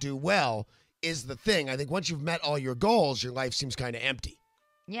family to do well is the thing. I think once you've met all your goals, your life seems kind of empty.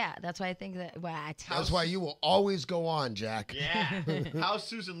 yeah, that's why I think that. What? That's why you will always go on, Jack. Yeah. How's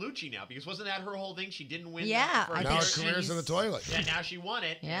Susan Lucci now? Because wasn't that her whole thing? She didn't win. Yeah, the I first Now her think year. career's in the toilet. Yeah, now she won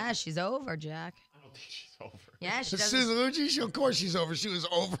it. Yeah, she's over, Jack. I don't think she's over. Yeah, she doesn't. Susan Lucci, of course she's over. She was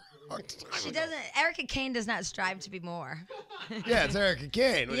over. a long time She ago. doesn't. Erica Kane does not strive to be more. Yeah, it's Erica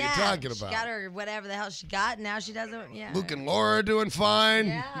Kane. What are you talking She about? got her whatever the hell she got. And now she doesn't. Yeah. Luke and Laura are doing fine.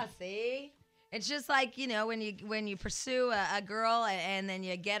 Yeah. See. It's just like, when you pursue a girl and then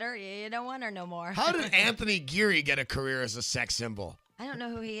you get her, you don't want her no more. How did Anthony Geary get a career as a sex symbol? I don't know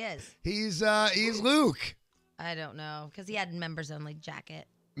who he is. He's Luke. I don't know because he had a members only jacket.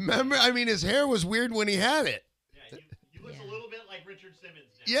 Remember, I mean, his hair was weird when he had it. Yeah, he looks Yeah. a little bit like Richard Simmons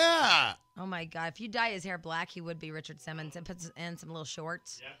now. Yeah. Oh my God! If you dye his hair black, he would be Richard Simmons and puts in some little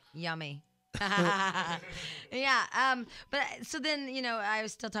shorts. Yeah. Yummy. Yeah. But so then, I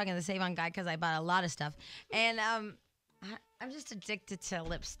was still talking to the Save On guy because I bought a lot of stuff, and I'm just addicted to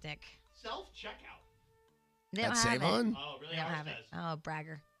lipstick. Self-checkout. They don't At have Save it. On? Oh, really? They don't Ours have it. does. Oh,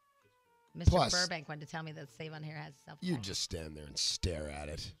 bragger. Mr. Plus- Burbank wanted to tell me that Save On here has self. You just stand there and stare at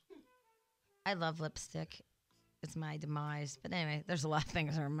it. I love lipstick. It's my demise. But anyway, there's a lot of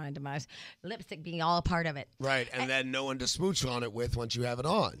things that are my demise. Lipstick being all a part of it. Right, and then no one to smooch on it with once you have it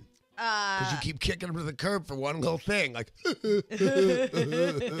on. Because you keep kicking them to the curb for one little thing. Like,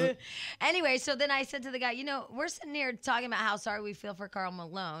 Anyway, so then I said to the guy, we're sitting here talking about how sorry we feel for Karl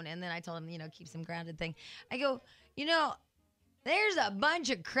Malone. And then I told him, keeps him grounded thing. I go, there's a bunch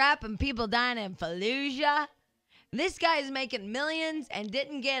of crap and people dying in Fallujah. This guy's making millions and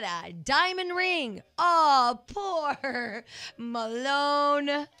didn't get a diamond ring. Oh, poor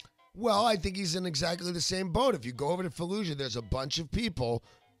Malone. well, I think he's in exactly the same boat. If you go over to Fallujah, there's a bunch of people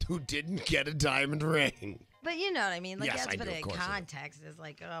who didn't get a diamond ring. But you know what I mean? Like, Yes, you have I to put do, it of in course I do. context. It's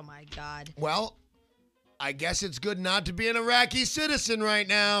like, oh my God. Well, I guess it's good not to be an Iraqi citizen right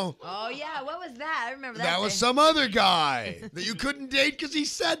now. Oh, yeah. What was that? I remember that. That was thing. some other guy that you couldn't date because he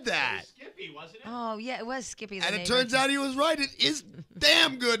said that. Skippy, wasn't it? Oh, yeah. It was Skippy. the And it neighbor. turns out he was right. It is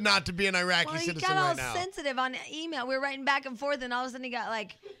damn good it not to be an Iraqi Well, he citizen got all right now? sensitive on email. We were writing back and forth, and all of a sudden he got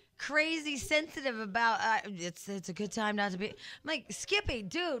like crazy sensitive about it's a good time not to be. I'm like, Skippy,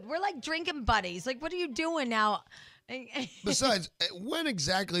 dude, we're like drinking buddies. Like, what are you doing now? Besides, when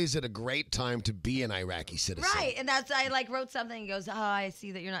exactly is it a great time to be an Iraqi citizen? Right, and that's I like wrote something. And goes, oh, I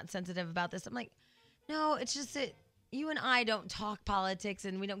see that you're not sensitive about this. I'm like, no, it's just that you and I don't talk politics,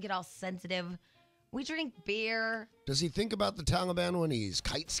 and we don't get all sensitive. We drink beer. Does he think about the Taliban when he's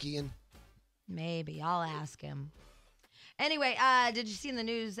kite skiing? Maybe I'll ask him. Anyway, did you see in the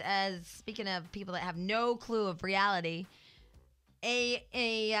news? As speaking of people that have no clue of reality,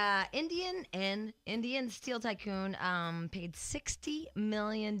 a Indian steel tycoon paid $60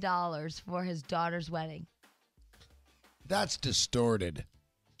 million for his daughter's wedding. That's distorted.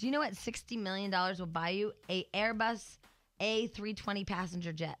 Do you know what $60 million will buy you? A Airbus A320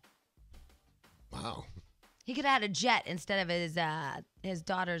 passenger jet. Wow. He could have had a jet instead of his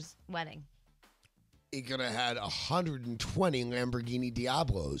daughter's wedding. He could have had 120 Lamborghini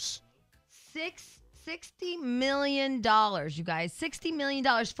Diablos. $60 million, you guys. $60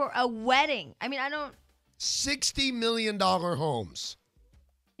 million for a wedding. I mean, I don't... $60 million homes.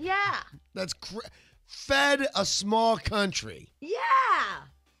 Yeah. That's fed a small country. Yeah.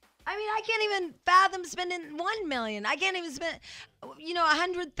 I mean, I can't even fathom spending $1 million. I can't even spend,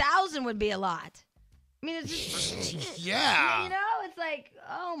 $100,000 would be a lot. I mean, it's just... Yeah. It's like,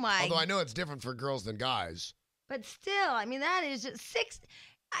 oh my... Although I know it's different for girls than guys. But still, I mean, that is just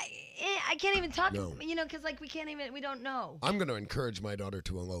I can't even talk, No. Because, like, we don't know. I'm going to encourage my daughter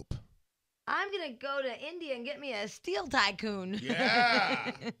to elope. I'm going to go to India and get me a steel tycoon.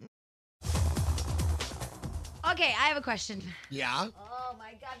 Yeah. Okay, I have a question. Yeah? Oh,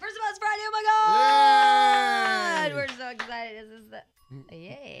 my God. First of all, it's Friday. Oh, my God. Yay! We're so excited. This is the...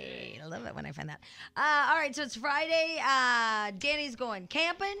 Yay. I love it when I find that. All right, so it's Friday. Danny's going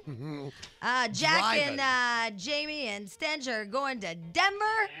camping. Jack Driving. and Jamie and Stench are going to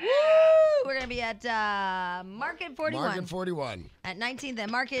Denver. Woo! We're going to be at Market 41. Market 41. At 19th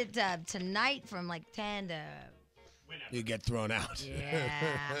and Market tonight from like 10 to... You get thrown out.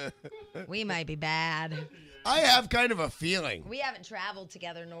 Yeah. We might be bad. I have kind of a feeling. We haven't traveled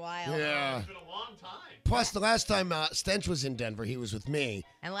together in a while. Yeah. It's been a long time. Plus, the last time Stench was in Denver, he was with me,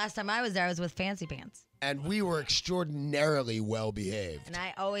 And last time I was there, I was with Fancy Pants. and we were extraordinarily well behaved. And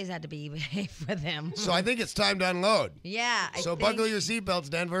I always had to be behaved with him. So I think it's time to unload. Yeah. So buckle your seatbelts,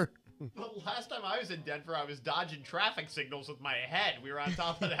 Denver. The last time I was in Denver, I was dodging traffic signals with my head. We were on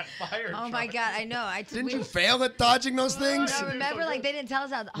top of that fire Oh truck. my God, I know. Didn't you fail at dodging those things? No, remember, like they didn't tell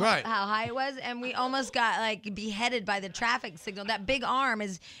us Right. how high it was, and we almost got like beheaded by the traffic signal. That big arm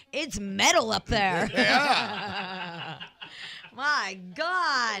it's metal up there. Yeah. My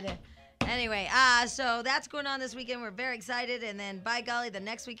God. Anyway, so that's going on this weekend. We're very excited, and then by golly, the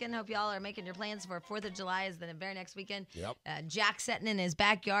next weekend, hope y'all are making your plans for 4th of July. Is the very next weekend. Yep. Jack sitting in his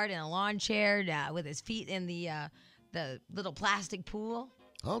backyard in a lawn chair with his feet in the little plastic pool.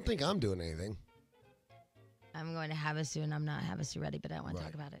 I don't think I'm doing anything. I'm going to Havasu, and I'm not Havasu ready, but I don't want to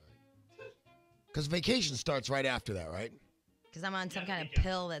talk about it. Because vacation starts right after that, right? Because I'm on some kind of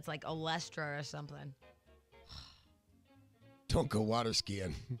pill that's like Olestra or something. Don't go water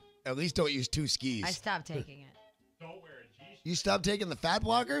skiing. At least don't use 2 skis. I stopped taking it. Don't wear a G-string. You stopped taking the fat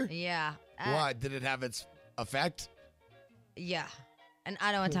blocker? Yeah. Why? Did it have its effect? Yeah. And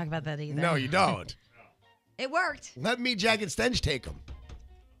I don't want to talk about that either. No, you don't. It worked. Let me, Jack, and Stench take them.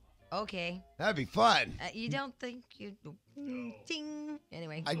 Okay. That'd be fun. You don't think you... Ding.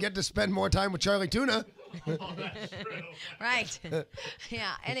 Anyway. I get to spend more time with Charlie Tuna. Oh, that's true. Right.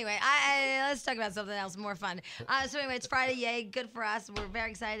 Yeah. Anyway, let's talk about something else more fun. So anyway, it's Friday. Yay. Good for us. We're very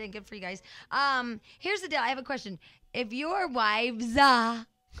excited and good for you guys. Here's the deal. I have a question. If your wives... Stench,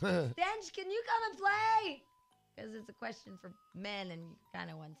 can you come and play? Because it's a question for men and you kind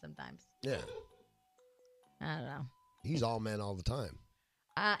of won sometimes. Yeah. I don't know. He's all men all the time.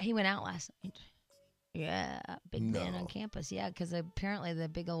 He went out last night. Yeah, big man No. on campus. Yeah, because apparently the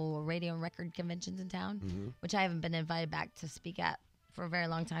big old radio and record conventions in town, which I haven't been invited back to speak at for a very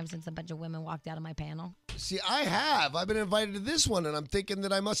long time since a bunch of women walked out of my panel. See, I have. I've been invited to this one, and I'm thinking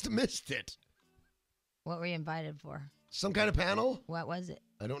that I must have missed it. What were you invited for? Some kind of panel? What was it?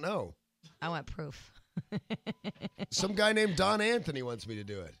 I don't know. I want proof. Some guy named Don Anthony wants me to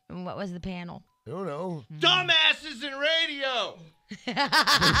do it. And what was the panel? I don't know. Dumbasses in radio.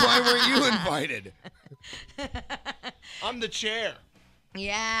 Why weren't you invited? I'm the chair.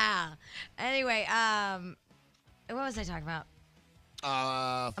 Yeah. Anyway, what was I talking about?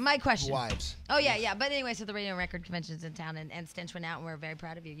 My question. Wives. Oh, yeah. But anyway, so the Radio and Record Convention's in town, and Stench went out, and we're very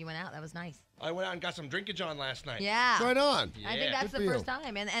proud of you. You went out. That was nice. I went out and got some drinkage on last night. Yeah. Right on. I think that's Good the for first you.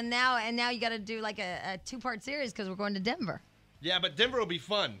 time. And now you got to do like a 2-part series because we're going to Denver. Yeah, but Denver will be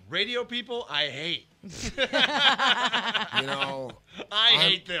fun. Radio people, I hate. You know, I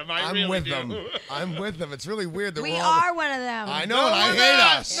hate them. I really with do. them. I'm with them. It's really weird that We we're all are one of them. I know, No, and I we're hate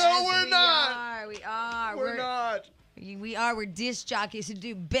not. us. No, Yes, we're not. We are. We're not. We are. We're disc jockeys who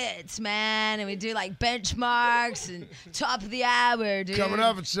do bits, man, and we do like benchmarks and top of the hour, dude. Coming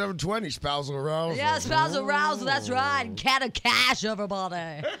up at 7:20, spousal arousal. Yeah, spousal arousal. That's right. Cat of Cash,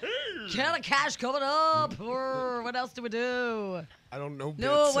 everybody. Cat of Cash coming up. What else do we do? I don't know.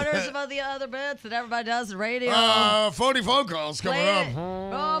 No, bits. what are some of the other bits that everybody does on radio? 40 phone calls coming Play up. it.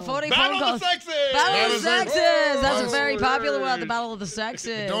 Oh, 40 Battle phone of the calls. Sexes. Battle of the Battle of the Sexes. That's a Sexes. very popular one, the Battle of the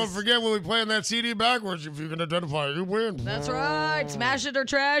Sexes. Don't forget when we playing that CD backwards. If you can identify it, you win. That's right. Smash it or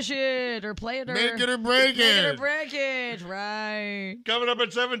trash it or play it or Make it or break make it or it. break it. Right. Coming up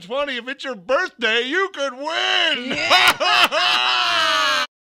at 7:20, if it's your birthday, you could win.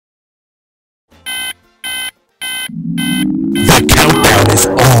 The countdown is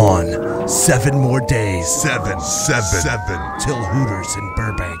on. 7 more days. Seven till Hooters in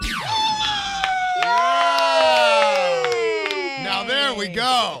Burbank. Now there we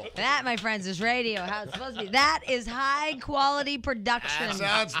go. That, my friends, is radio. How it's supposed to be. That is high quality production. That's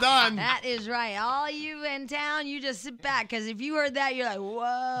how it's done. That is right. All you in town, you just sit back because if you heard that, you're like,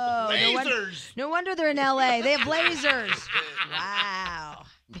 whoa. Lasers. No wonder they're in LA. They have lasers. Wow.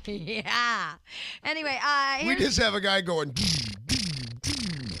 Yeah. Anyway, We here's just have a guy going.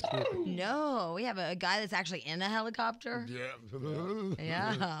 no. We have a guy that's actually in a helicopter. Yeah.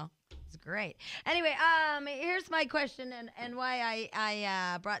 Yeah. It's great. Anyway, here's my question and why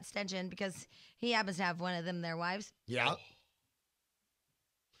I brought Stench in because he happens to have one of them their wives. Yeah.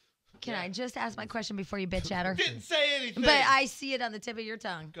 Can I just ask my question before you bitch at her? Didn't say anything. But I see it on the tip of your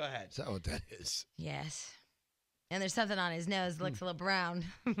tongue. Go ahead. Is that what that is? Yes. And there's something on his nose that looks a little brown.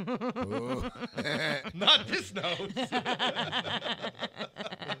 Ooh. Not this nose.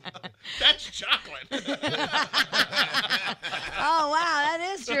 That's chocolate. Oh, wow, that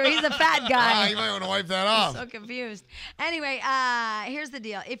is true. He's a fat Ah, guy. you might want to wipe that off. So confused. Anyway, here's the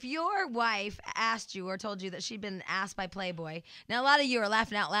deal. If your wife asked you or told you that she'd been asked by Playboy, now a lot of you are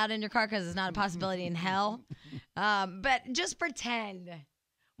laughing out loud in your car because it's not a possibility in hell, but just pretend.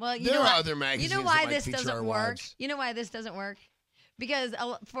 Well, you There know are what? other magazines You know that why might this feature doesn't our work? wives. You know why this doesn't work? Because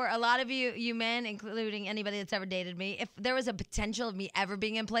for a lot of you men, including anybody that's ever dated me, if there was a potential of me ever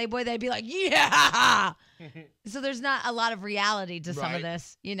being in Playboy, they'd be like, yeah. So there's not a lot of reality to some of Right.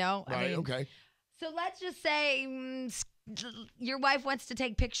 this, you know? I Right, mean, okay. So let's just say your wife wants to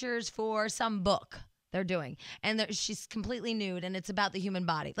take pictures for some book they're doing, and she's completely nude, and it's about the human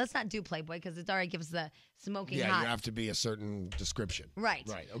body. Let's not do Playboy because it already gives the smoking Yeah, hot. you have to be a certain description. Right.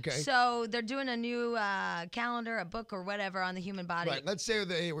 Right, okay. So they're doing a new calendar, a book, or whatever on the human body. Right, let's say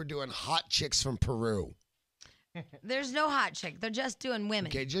they were doing hot chicks from Peru. There's no hot chick. They're just doing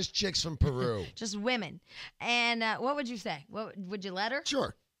women. Okay, just chicks from Peru. Just women. And what would you say? What would you let her?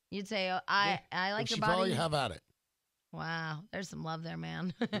 Sure. You'd say, oh, I like She your body. probably have at it. Wow, there's some love there,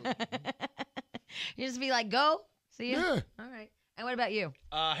 man. You just be like, go. See ya. Yeah. All right. And what about you?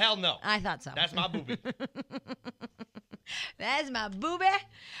 Hell no. I thought so. That's my boobie. That's my booby.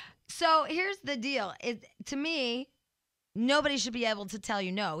 So here's the deal. To me, nobody should be able to tell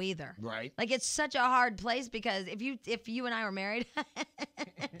you no either. Right. Like it's such a hard place because if you and I were married,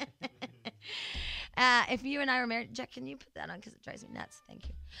 if you and I were married, Jack, can you put that on because it drives me nuts? Thank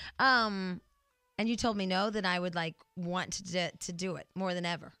you. And you told me no, then I would like want to do it more than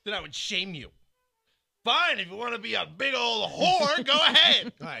ever. Then I would shame you. Fine, if you want to be a big old whore, go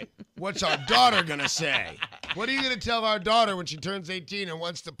ahead. Right. What's our daughter going to say? What are you going to tell our daughter when she turns 18 and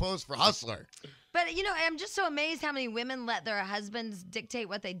wants to pose for Hustler? But, you know, I'm just so amazed how many women let their husbands dictate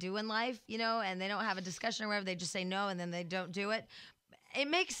what they do in life, you know, and they don't have a discussion or whatever. They just say no, and then they don't do it. It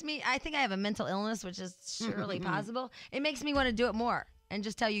makes me, I think I have a mental illness, which is surely possible. It makes me want to do it more and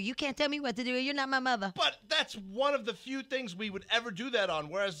just tell you, you can't tell me what to do. You're not my mother. But that's one of the few things we would ever do that on,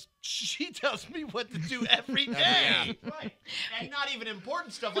 whereas she tells me what to do every day. Right. And not even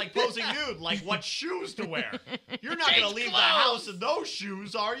important stuff like posing nude, like what shoes to wear. You're not going Change to leave the clothes. house in those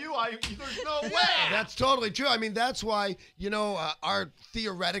shoes, are you? There's no way. That's totally true. I mean, that's why, you know, our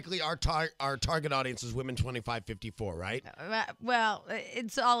target audience is women 25-54, right? Well,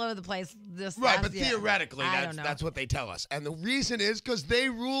 it's all over the place. Right, but theoretically, I don't know. that's what they tell us. And the reason is because they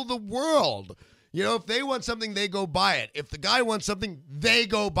rule the world. You know, if they want something, they go buy it. If the guy wants something, they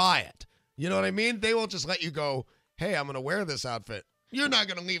go buy it. You know what I mean? They won't just let you go, hey, I'm going to wear this outfit. You're not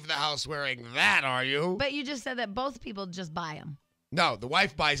going to leave the house wearing that, are you? But you just said that both people just buy them. No, the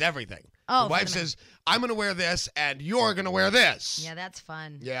wife buys everything. Oh, the wife for the man. says, I'm going to wear this, and you're going to wear this. Yeah, that's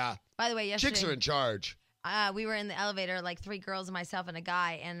fun. Yeah. By the way, yesterday Chicks are in charge. we were in the elevator, like 3 girls and myself and a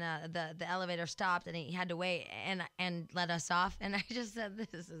guy, and the elevator stopped, and he had to wait and let us off. And I just said,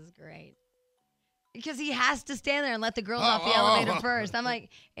 this is great. Because he has to stand there and let the girls off the elevator first. I'm like,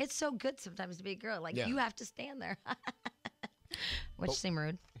 it's so good sometimes to be a girl. Like, you have to stand there. Which seemed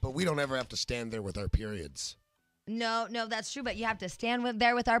rude. But we don't ever have to stand there with our periods. No, that's true. But you have to stand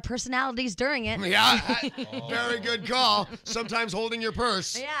there with our personalities during it. Yeah, very good call. Sometimes holding your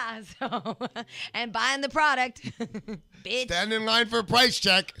purse. Yeah, so, and buying the product. Bitch. Stand in line for a price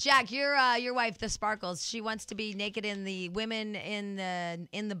check. Jack, your wife, the Sparkles, she wants to be naked in the women in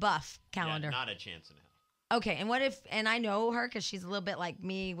the buff calendar. Yeah, not a chance in hell. Okay, and what if, and I know her because she's a little bit like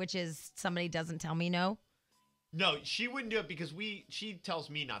me, which is somebody doesn't tell me no. No, she wouldn't do it because she tells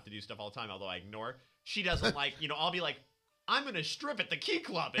me not to do stuff all the time, although I ignore. She doesn't like, I'll be like, I'm going to strip at the Key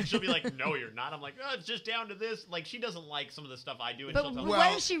Club. And she'll be like, no, you're not. I'm like, oh, it's just down to this. Like, she doesn't like some of the stuff I do. And But she'll tell what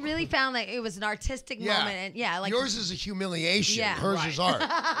me, if she really found like it was an artistic moment? And like yours is a humiliation. Yeah. Hers is art.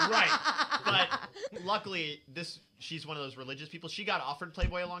 right. But luckily, she's one of those religious people. She got offered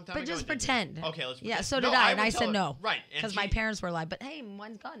Playboy a long time But ago. just and didn't. pretend. Okay, let's pretend. Yeah, so did No, I, and would I tell said her. no. Right. and Because she- my parents were alive. But hey,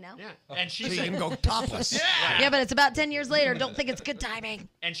 one's gone now. Yeah. And she So you said, can go topless. Yeah, but it's about 10 years later. Don't think it's good timing.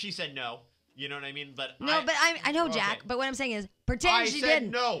 and she said no. You know what I mean? But No, but I know, Jack. Okay. But what I'm saying is, pretend I she said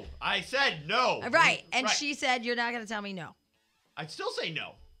didn't. no. I said no. Right, and Right. she said, you're not going to tell me no. I'd still say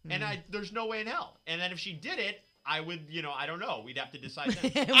no. And there's no way in hell. And then if she did it, I would, I don't know. We'd have to decide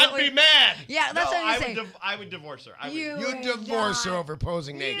then. I'd be mad. Yeah, that's what I'm saying. I would divorce her. I would, You You would divorce her not. over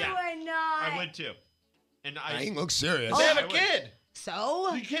posing You naked. are not. I would too. And I ain't look serious. They have I a would. kid.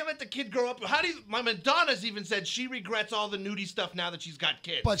 So? You can't let the kid grow up. How do you? My Madonna's even said she regrets all the nudie stuff now that she's got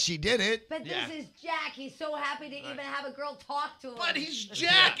kids. But she did it. But Yeah. this is Jack. He's so happy to even have a girl talk to him. But he's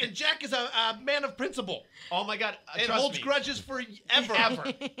Jack, and Jack is a man of principle Oh my God. and trust holds me. grudges for ever.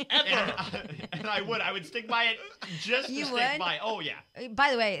 And I would. I would stick by it just to You stick would? by it. Oh, yeah.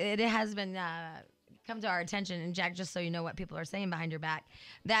 By the way, it has been come to our attention, and Jack, just so you know what people are saying behind your back,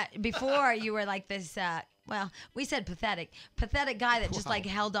 that before you were like this, we said pathetic guy that just like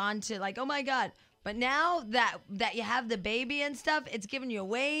held on to like, oh my God. But now that you have the baby and stuff, it's giving you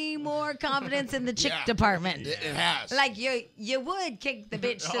way more confidence in the chick Yeah. department. It has. Like you would kick the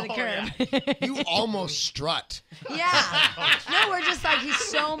bitch to the Oh, curb. You almost strut. Yeah. No, we're just like, he's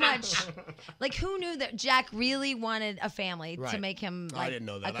so much. Like, who knew that Jack really wanted a family to Right. make him like I didn't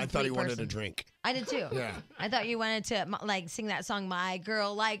know a that. I thought he complete wanted person. a drink. I did too. Yeah. I thought you wanted to like sing that song, My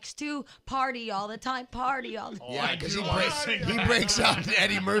Girl Likes to Party All the Time, Party All the Time. Yeah, because he do breaks, wanna he breaks out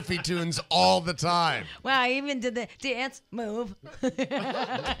Eddie Murphy tunes all the time. Wow, I even did the dance move.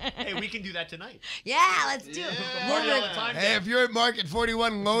 Hey, we can do that tonight. Yeah, let's do it. Party Move all the it. time. Hey, if you're at Market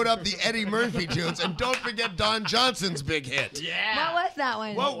 41, load up the Eddie Murphy tunes. And don't forget Don Johnson's big hit. Yeah. What was that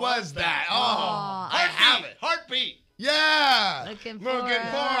one? What was that? Oh, Aw, I have it. Heartbeat. Yeah. Looking for a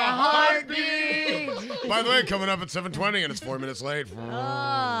heartbeat. By the way, coming up at 7:20, and it's 4 minutes late.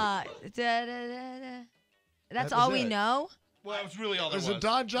 Ah, da. That's That all was we it. know? Well, that was really all there There's was. a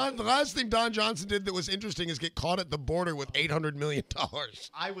Don Johnson. The last thing Don Johnson did that was interesting is get caught at the border with $800 million.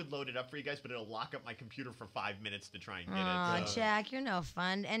 I would load it up for you guys, but it'll lock up my computer for 5 minutes to try and get Aw, it. Jack, you're no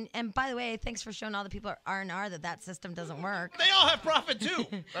fun. And by the way, thanks for showing all the people at R&R that system doesn't work. They all have profit too.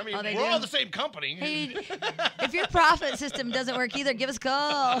 I mean, Oh, they we're do? all the same company. Hey, if your profit system doesn't work either, give us a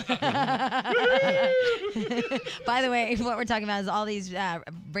call. By the way, what we're talking about is all these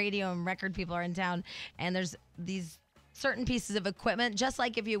radio and record people are in town, and there's these certain pieces of equipment. Just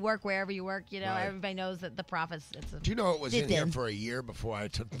like if you work wherever you work, Right. everybody knows that the profits. Do you know it was in here Did. for a year before I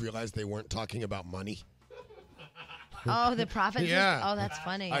realized they weren't talking about money? Oh, the profits. Yeah. Oh, that's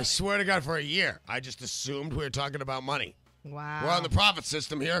funny. I swear to God, for a year, I just assumed we were talking about money. Wow. We're on the profit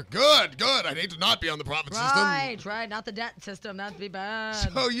system here. Good, good. I'd hate to not be on the profit Right. Not the debt system. Not to be bad.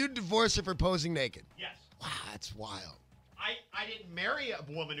 system. So you divorced her for posing naked. Yes. Wow, that's wild. I didn't marry a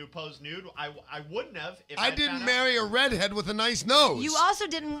woman who posed nude. I wouldn't have. If I I'd didn't found out. marry a redhead with a nice nose. You also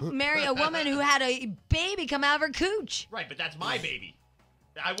didn't marry a woman who had a baby come out of her cooch. Right, but that's my baby.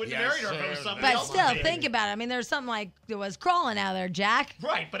 I wouldn't Yes, have married her if it was sir. somebody But else's still, baby. think about it. I mean, there's something like it was crawling out of there, Jack.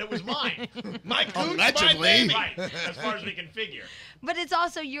 Right, but it was mine. My coach, my Allegedly. baby. Right, as far as we can figure. But it's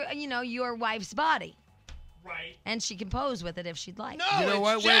also your wife's body, Right. and she can pose with it if she'd like. No, You know it's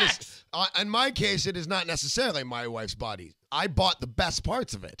what? Wait Jack's. in my case, it is not necessarily my wife's body. I bought the best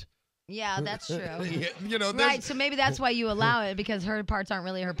parts of it. Yeah, that's true. You know, Right, so maybe that's why you allow it, because her parts aren't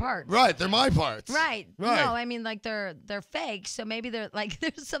really her parts. Right, they're my parts. Right. Right. No, I mean, like, they're fake, so maybe they're like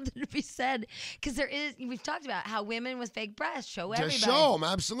there's something to be said, because we've talked about how women with fake breasts show everybody. Just show them,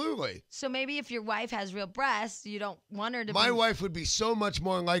 absolutely. So maybe if your wife has real breasts, you don't want her to My be... wife would be so much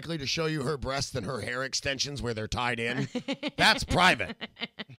more likely to show you her breasts than her hair extensions where they're tied in. That's private.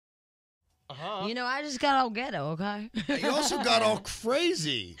 You know, I just got all ghetto, okay? You also got all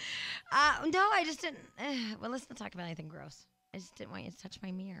crazy. No, I just didn't... well, let's not talk about anything gross. I just didn't want you to touch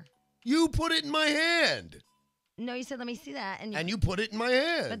my mirror. You put it in my hand. No, you said, let me see that. And you put it in my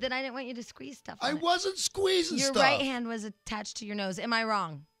hand. But then I didn't want you to squeeze stuff I on it. wasn't squeezing Your stuff. right hand was attached to your nose. Am I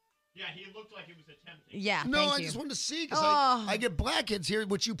wrong? Yeah, he looked like he was attempting. Yeah, No, thank I you. just wanted to see because Oh. I get blackheads here,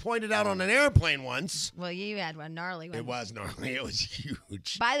 which you pointed out on an airplane once. Well, you had one gnarly one. It was gnarly. It was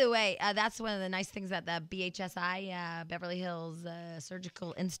huge. By the way, that's one of the nice things that the BHSI, Beverly Hills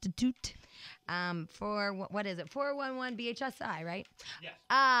Surgical Institute, for what is it? 411 BHSI, right?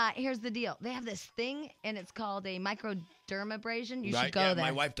 Yes. Here's the deal. They have this thing, and it's called a microdermabrasion. You Right? should go Yeah, there.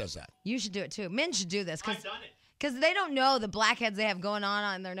 my wife does that. You should do it too. Men should do this I've done it. because they don't know the blackheads they have going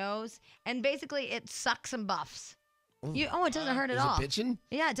on their nose, and basically it sucks and buffs. It doesn't hurt at Is all. it pitching?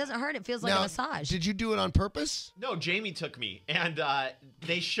 Yeah, it doesn't hurt. It feels like Now, a massage. Did you do it on purpose? No, Jamie took me, and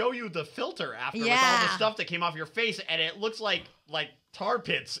they show you the filter after with all Yeah. the stuff that came off your face, and it looks like tar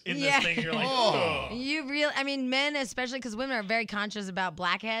pits in Yeah. this thing. You're like, Oh. oh. I mean, men especially, because women are very conscious about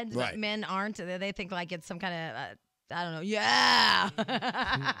blackheads. Right. Men aren't. They think like it's some kind of, I don't know. Yeah.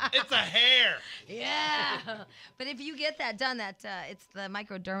 It's a hair. Yeah. But if you get that done, it's the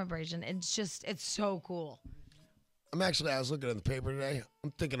microdermabrasion. It's so cool. I was looking at the paper today.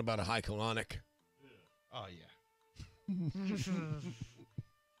 I'm thinking about a high colonic. Oh yeah.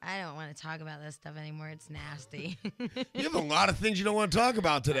 I don't want to talk about this stuff anymore. It's nasty. You have a lot of things you don't want to talk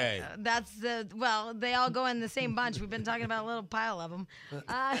about today. They all go in the same bunch. We've been talking about a little pile of them.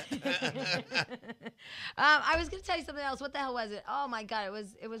 I was going to tell you something else. What the hell was it? Oh my God.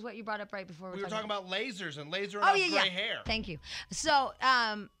 It was what you brought up right before. We were talking about lasers and laser Oh, off yeah, gray yeah. hair. Thank you. So,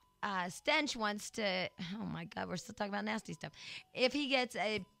 Stench wants to. Oh my God, we're still talking about nasty stuff. If he gets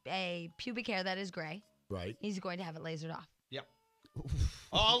a pubic hair that is gray, Right. he's going to have it lasered off. Yep.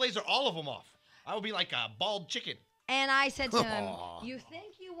 I'll laser all of them off. I will be like a bald chicken. And I said to him, "You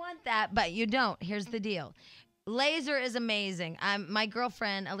think you want that, but you don't. Here's the deal." Laser is amazing. My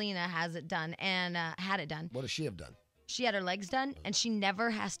girlfriend Alina has it done and had it done. What does she have done? She had her legs done, and she never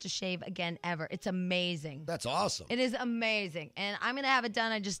has to shave again ever. It's amazing. That's awesome. It is amazing, and I'm gonna have it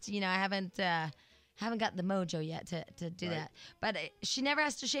done. I just, I haven't got the mojo yet to do Right. that. But she never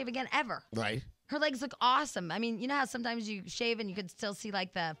has to shave again ever. Right. Her legs look awesome. I mean, you know how sometimes you shave and you could still see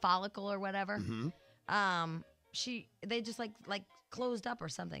like the follicle or whatever. Mm-hmm. They just like closed up or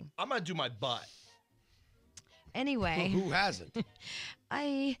something. I'm gonna do my butt. Anyway. Who hasn't?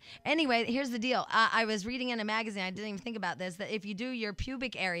 Anyway, here's the deal. I was reading in a magazine, I didn't even think about this, that if you do your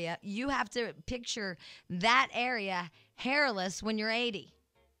pubic area, you have to picture that area hairless when you're 80.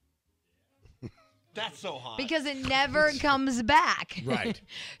 That's so hot. Because it never comes back. Right.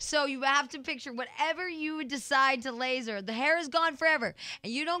 So you have to picture whatever you decide to laser, the hair is gone forever.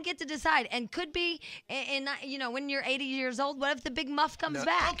 And you don't get to decide. And could be, when you're 80 years old, what if the big muff comes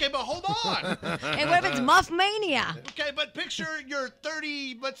back? Okay, but hold on. And what if it's muff mania? Okay, but picture you're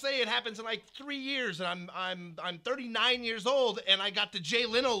 30. Let's say it happens in like 3 years, and I'm 39 years old, and I got the Jay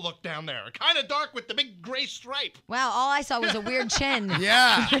Leno look down there, kind of dark with the big gray stripe. Wow, all I saw was a weird chin.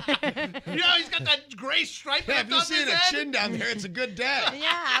 Yeah. He's got that gray stripe Yeah, left if you on see his the head. chin down there, it's a good day. Yeah,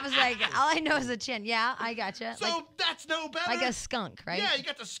 I was like, all I know is a chin. Yeah, I gotcha. So that's no better. Like a skunk, right? Yeah, you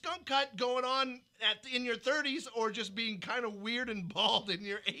got the skunk cut going on in your 30s, or just being kind of weird and bald in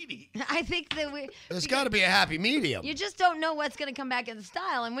your 80s. I think that There's got to be a happy medium. you just don't know what's going to come back in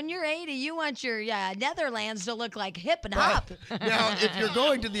style. And when you're 80, you want your Netherlands to look like hip and hop. Now, if you're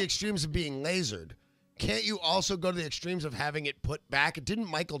going to the extremes of being lasered, can't you also go to the extremes of having it put back? Didn't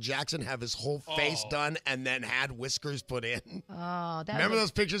Michael Jackson have his whole face done and then had whiskers put in? Oh, that Remember would-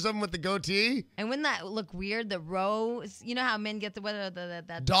 those pictures of him with the goatee? And wouldn't that look weird? The rows, you know how men get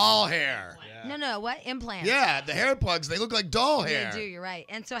the Doll hair. No, what implants? Yeah, the hair plugs, they look like doll They hair. do. You're right.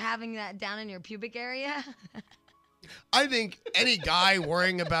 And so having that down in your pubic area, I think any guy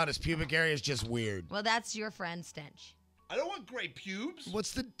worrying about his pubic area is just weird. well, that's your friend Stench. I don't want gray pubes.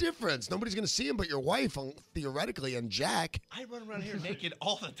 What's the difference? Nobody's going to see him but your wife, theoretically, and Jack. I run around here naked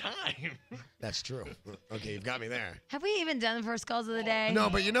all the time. That's true. Okay, you've got me there. Have we even done the first calls of the day? No,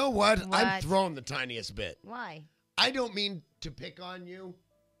 but you know what? I'm What? throwing the tiniest bit. Why? I don't mean to pick on you,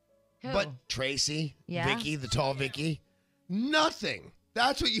 Who? but Tracy, Yeah? Vicky, the tall Vicky, nothing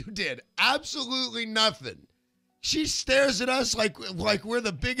That's what you did. Absolutely nothing. She stares at us like we're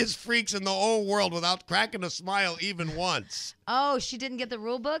the biggest freaks in the whole world without cracking a smile even once. Oh, she didn't get the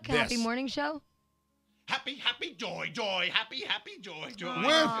rule book? Yes. Happy morning show? Happy, happy, joy, joy. Happy, happy, joy, joy.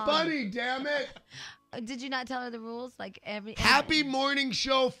 We're funny, damn it. Did you not tell her the rules? Like every Happy morning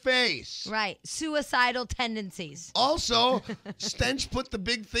show face. Right. Suicidal tendencies. Also, Stench put the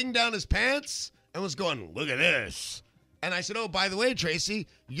big thing down his pants and was going, look at this. And I said, oh, by the way, Tracy,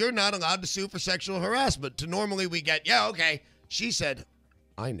 you're not allowed to sue for sexual harassment. To normally we get, yeah, okay. She said,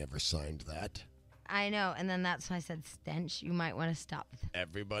 I never signed that. I know. And then that's when I said, Stench, you might want to stop.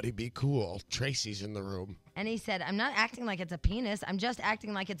 Everybody be cool. Tracy's in the room. And he said, I'm not acting like it's a penis. I'm just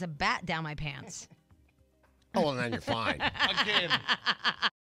acting like it's a bat down my pants. Oh, well, then you're fine. Again.